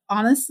 So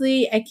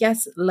honestly, I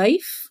guess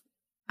life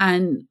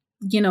and,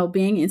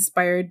 being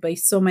inspired by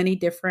so many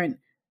different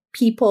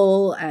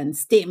people and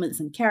statements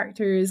and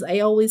characters, I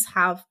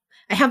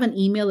have an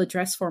email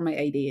address for my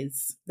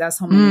ideas. That's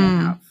how many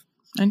I have.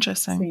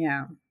 Interesting.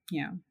 So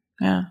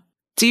yeah.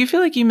 Do you feel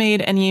like you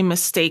made any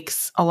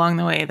mistakes along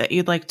the way that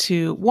you'd like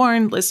to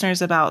warn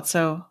listeners about?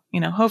 So,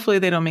 hopefully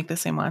they don't make the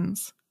same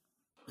ones.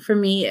 For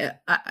me,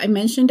 I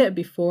mentioned it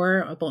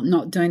before about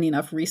not doing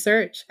enough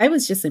research. I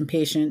was just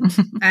impatient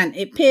and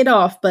it paid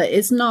off, but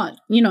it's not,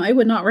 I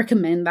would not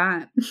recommend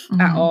that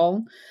at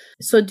all.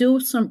 So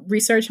do some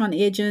research on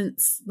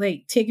agents,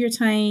 like take your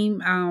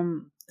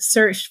time,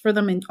 search for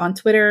them on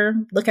Twitter,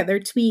 look at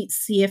their tweets,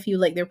 see if you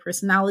like their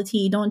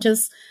personality. Don't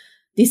just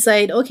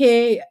decide,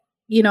 okay,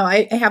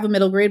 I have a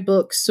middle grade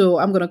book, so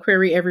I'm going to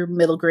query every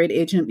middle grade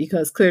agent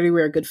because clearly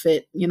we're a good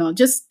fit.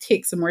 Just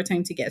take some more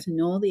time to get to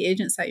know the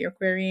agents that you're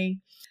querying.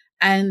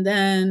 And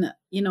then,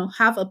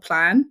 have a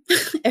plan.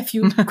 If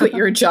you quit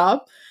your job,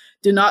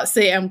 do not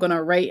say I'm going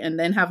to write and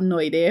then have no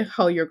idea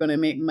how you're going to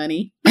make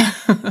money.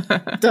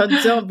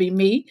 Don't be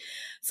me.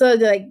 So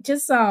like,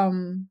 just have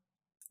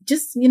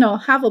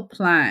a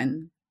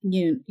plan,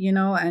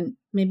 and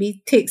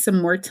maybe take some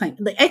more time.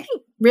 Like, I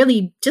think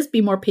really just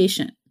be more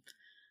patient.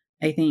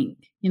 I think,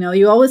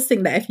 you always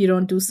think that if you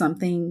don't do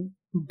something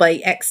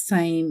by X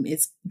time,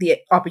 the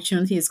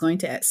opportunity is going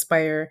to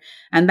expire.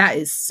 And that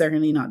is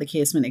certainly not the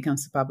case when it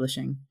comes to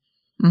publishing.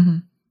 Mm-hmm.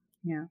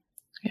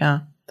 Yeah,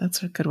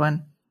 that's a good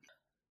one.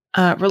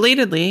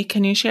 Relatedly,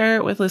 can you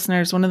share with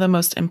listeners one of the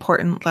most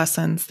important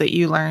lessons that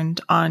you learned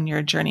on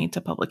your journey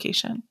to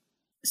publication?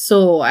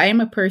 So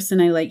I'm a person,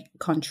 I like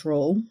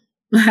control.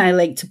 I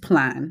like to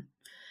plan.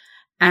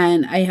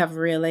 And I have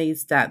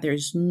realized that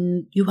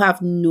you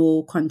have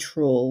no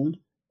control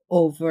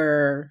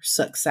over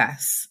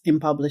success in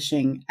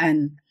publishing.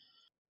 And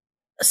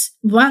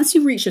once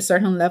you reach a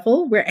certain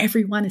level where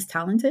everyone is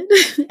talented,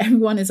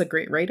 everyone is a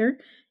great writer,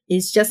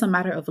 it's just a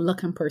matter of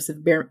luck and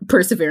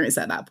perseverance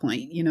at that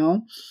point,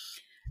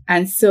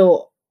 And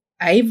so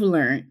I've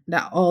learned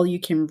that all you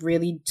can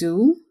really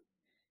do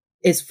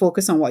is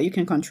focus on what you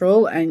can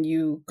control, and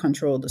you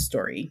control the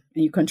story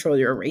and you control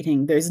your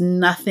writing. There's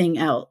nothing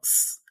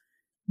else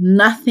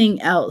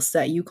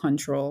that you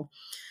control.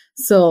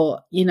 So,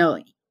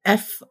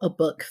 if a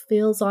book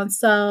fails on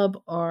sub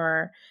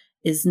or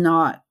is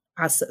not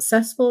as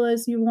successful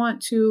as you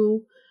want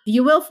to,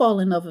 you will fall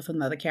in love with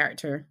another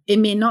character. It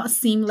may not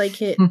seem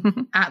like it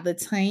at the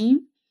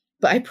time,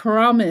 but I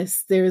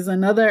promise there's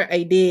another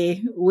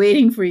idea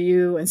waiting for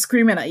you and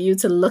screaming at you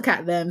to look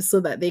at them so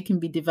that they can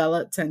be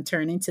developed and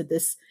turn into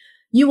this.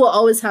 You will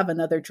always have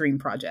another dream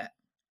project.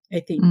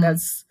 I think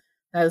that's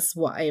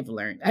what I've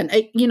learned. And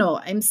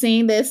I'm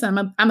saying this, I'm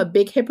a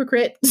big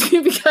hypocrite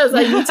because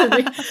I need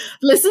to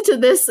listen to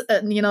this,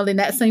 the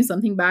next time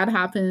something bad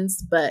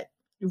happens. But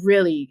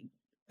really,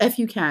 if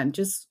you can,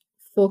 just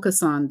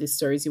focus on the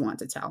stories you want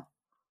to tell.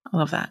 I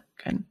love that.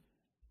 Good.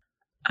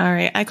 All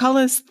right. I call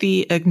this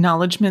the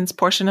acknowledgements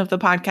portion of the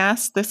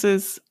podcast. This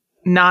is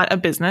not a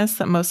business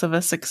that most of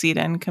us succeed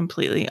in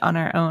completely on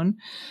our own.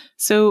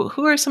 So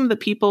who are some of the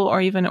people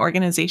or even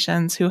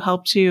organizations who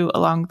helped you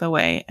along the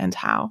way, and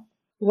how?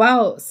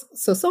 Wow.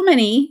 So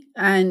many.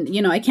 And,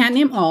 I can't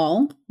name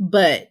all,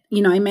 but,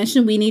 I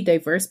mentioned We Need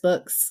Diverse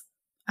Books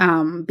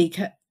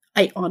because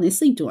I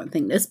honestly don't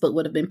think this book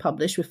would have been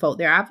published without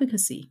their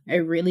advocacy. I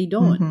really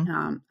don't.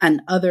 Mm-hmm.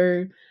 And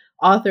other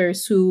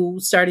authors who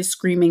started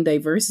screaming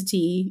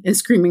diversity and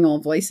screaming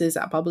all voices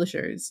at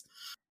publishers.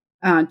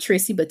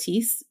 Tracy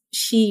Batiste,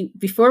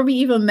 before we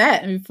even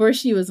met, before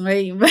she was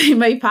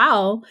my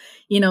pal,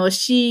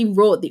 she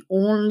wrote the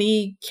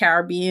only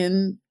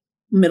Caribbean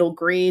middle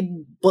grade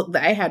book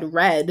that I had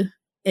read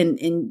in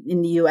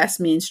the US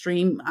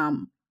mainstream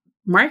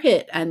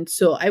market. And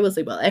so I was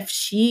like, well, if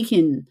she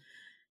can,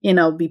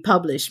 be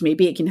published,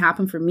 maybe it can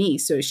happen for me.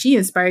 So she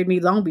inspired me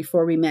long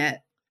before we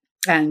met.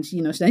 And,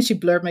 then she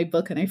blurred my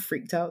book and I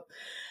freaked out.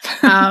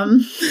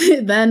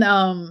 Then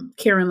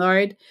Karen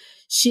Lord,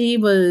 she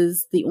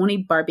was the only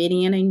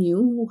Barbadian I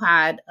knew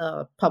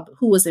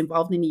who was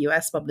involved in the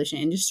US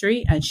publishing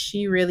industry. And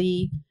she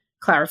really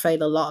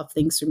clarified a lot of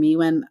things for me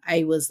when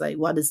I was like,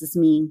 what does this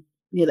mean?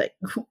 Like,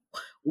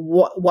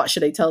 what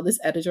should I tell this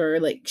editor?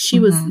 Like, she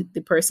was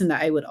the person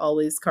that I would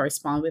always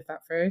correspond with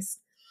at first.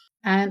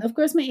 And of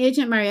course, my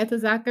agent, Marietta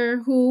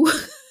Zacher, who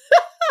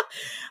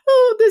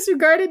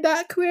disregarded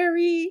that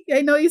query.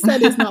 I know you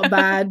said it's not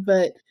bad,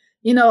 but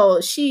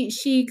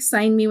she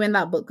signed me when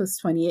that book was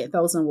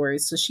 28,000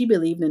 words. So she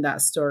believed in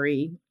that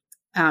story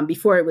when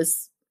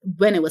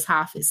it was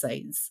half its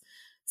size.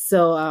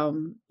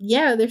 So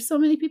there's so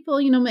many people,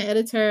 my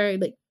editor,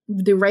 like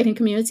the writing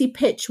community,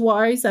 Pitch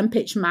Wars and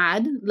Pitch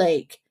Mad.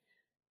 Like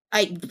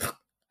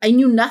I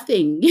knew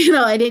nothing. You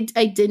know, I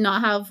did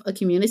not have a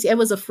community. I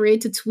was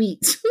afraid to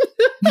tweet.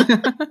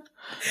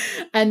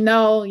 And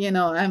now, you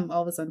know, I'm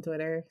always on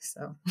Twitter.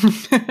 So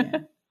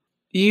yeah.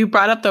 You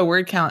brought up the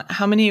word count.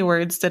 How many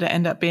words did it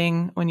end up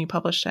being when you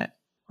published it?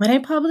 When I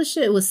published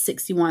it, it was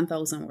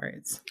 61,000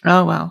 words.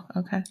 Oh, wow.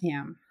 Okay.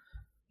 Yeah.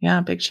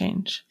 Yeah, big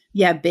change.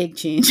 Yeah, big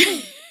change.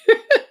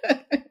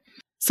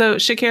 So,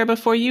 Shakira,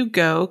 before you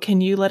go,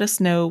 can you let us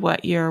know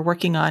what you're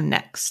working on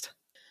next?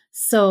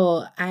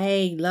 So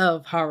I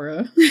love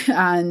horror,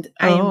 and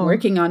I am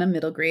working on a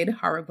middle grade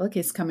horror book.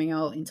 It's coming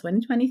out in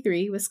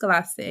 2023 with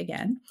Scholastic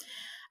again.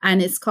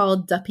 And it's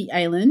called Duppy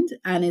Island,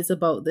 and it's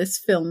about this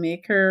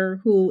filmmaker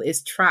who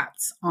is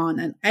trapped on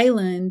an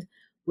island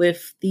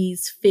with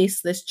these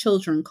faceless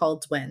children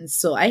called twins.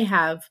 So I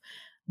have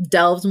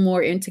delved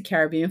more into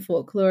Caribbean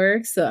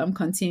folklore. So I'm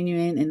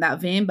continuing in that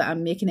vein, but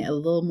I'm making it a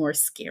little more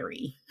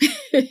scary.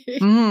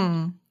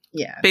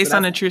 Yeah. Based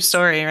on a true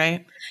story,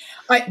 right?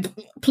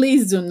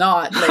 Please do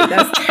not. Like,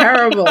 that's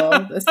terrible.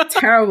 That's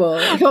terrible.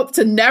 I hope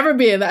to never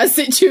be in that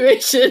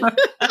situation.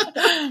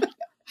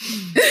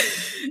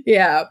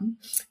 Yeah.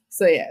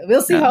 So yeah,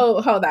 we'll see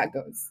how that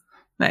goes.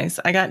 Nice.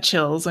 I got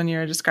chills when you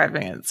were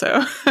describing it.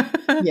 So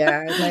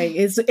yeah, like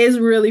it's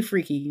really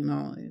freaky, you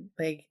know.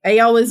 Like I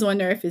always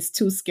wonder if it's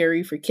too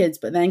scary for kids,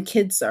 but then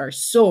kids are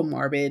so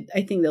morbid.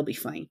 I think they'll be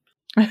fine.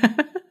 All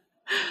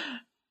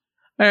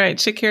right,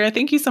 Shakira,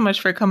 thank you so much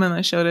for coming on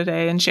the show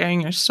today and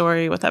sharing your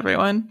story with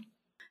everyone.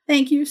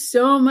 Thank you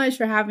so much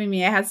for having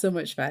me. I had so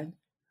much fun.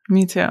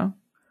 Me too.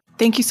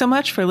 Thank you so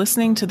much for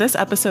listening to this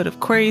episode of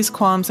Queries,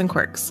 Qualms, and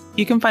Quirks.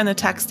 You can find the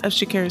text of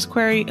Shakira's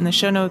query in the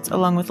show notes,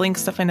 along with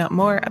links to find out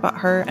more about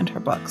her and her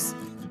books.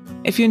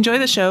 If you enjoy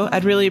the show,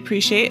 I'd really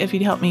appreciate if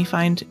you'd help me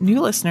find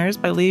new listeners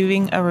by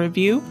leaving a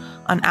review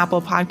on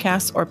Apple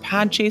Podcasts or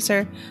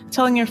Podchaser,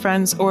 telling your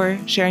friends, or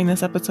sharing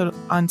this episode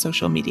on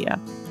social media.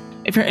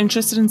 If you're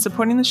interested in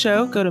supporting the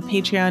show, go to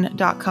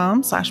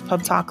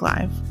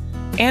patreon.com/pubtalklive.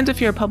 And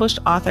if you're a published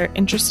author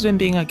interested in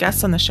being a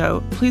guest on the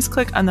show, please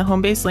click on the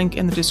Homebase link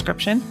in the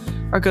description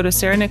or go to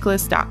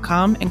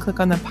sarahnicholas.com and click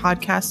on the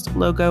podcast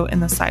logo in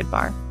the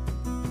sidebar.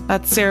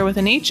 That's Sarah with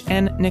an H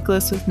and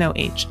Nicholas with no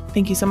H.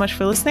 Thank you so much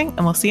for listening,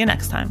 and we'll see you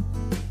next time.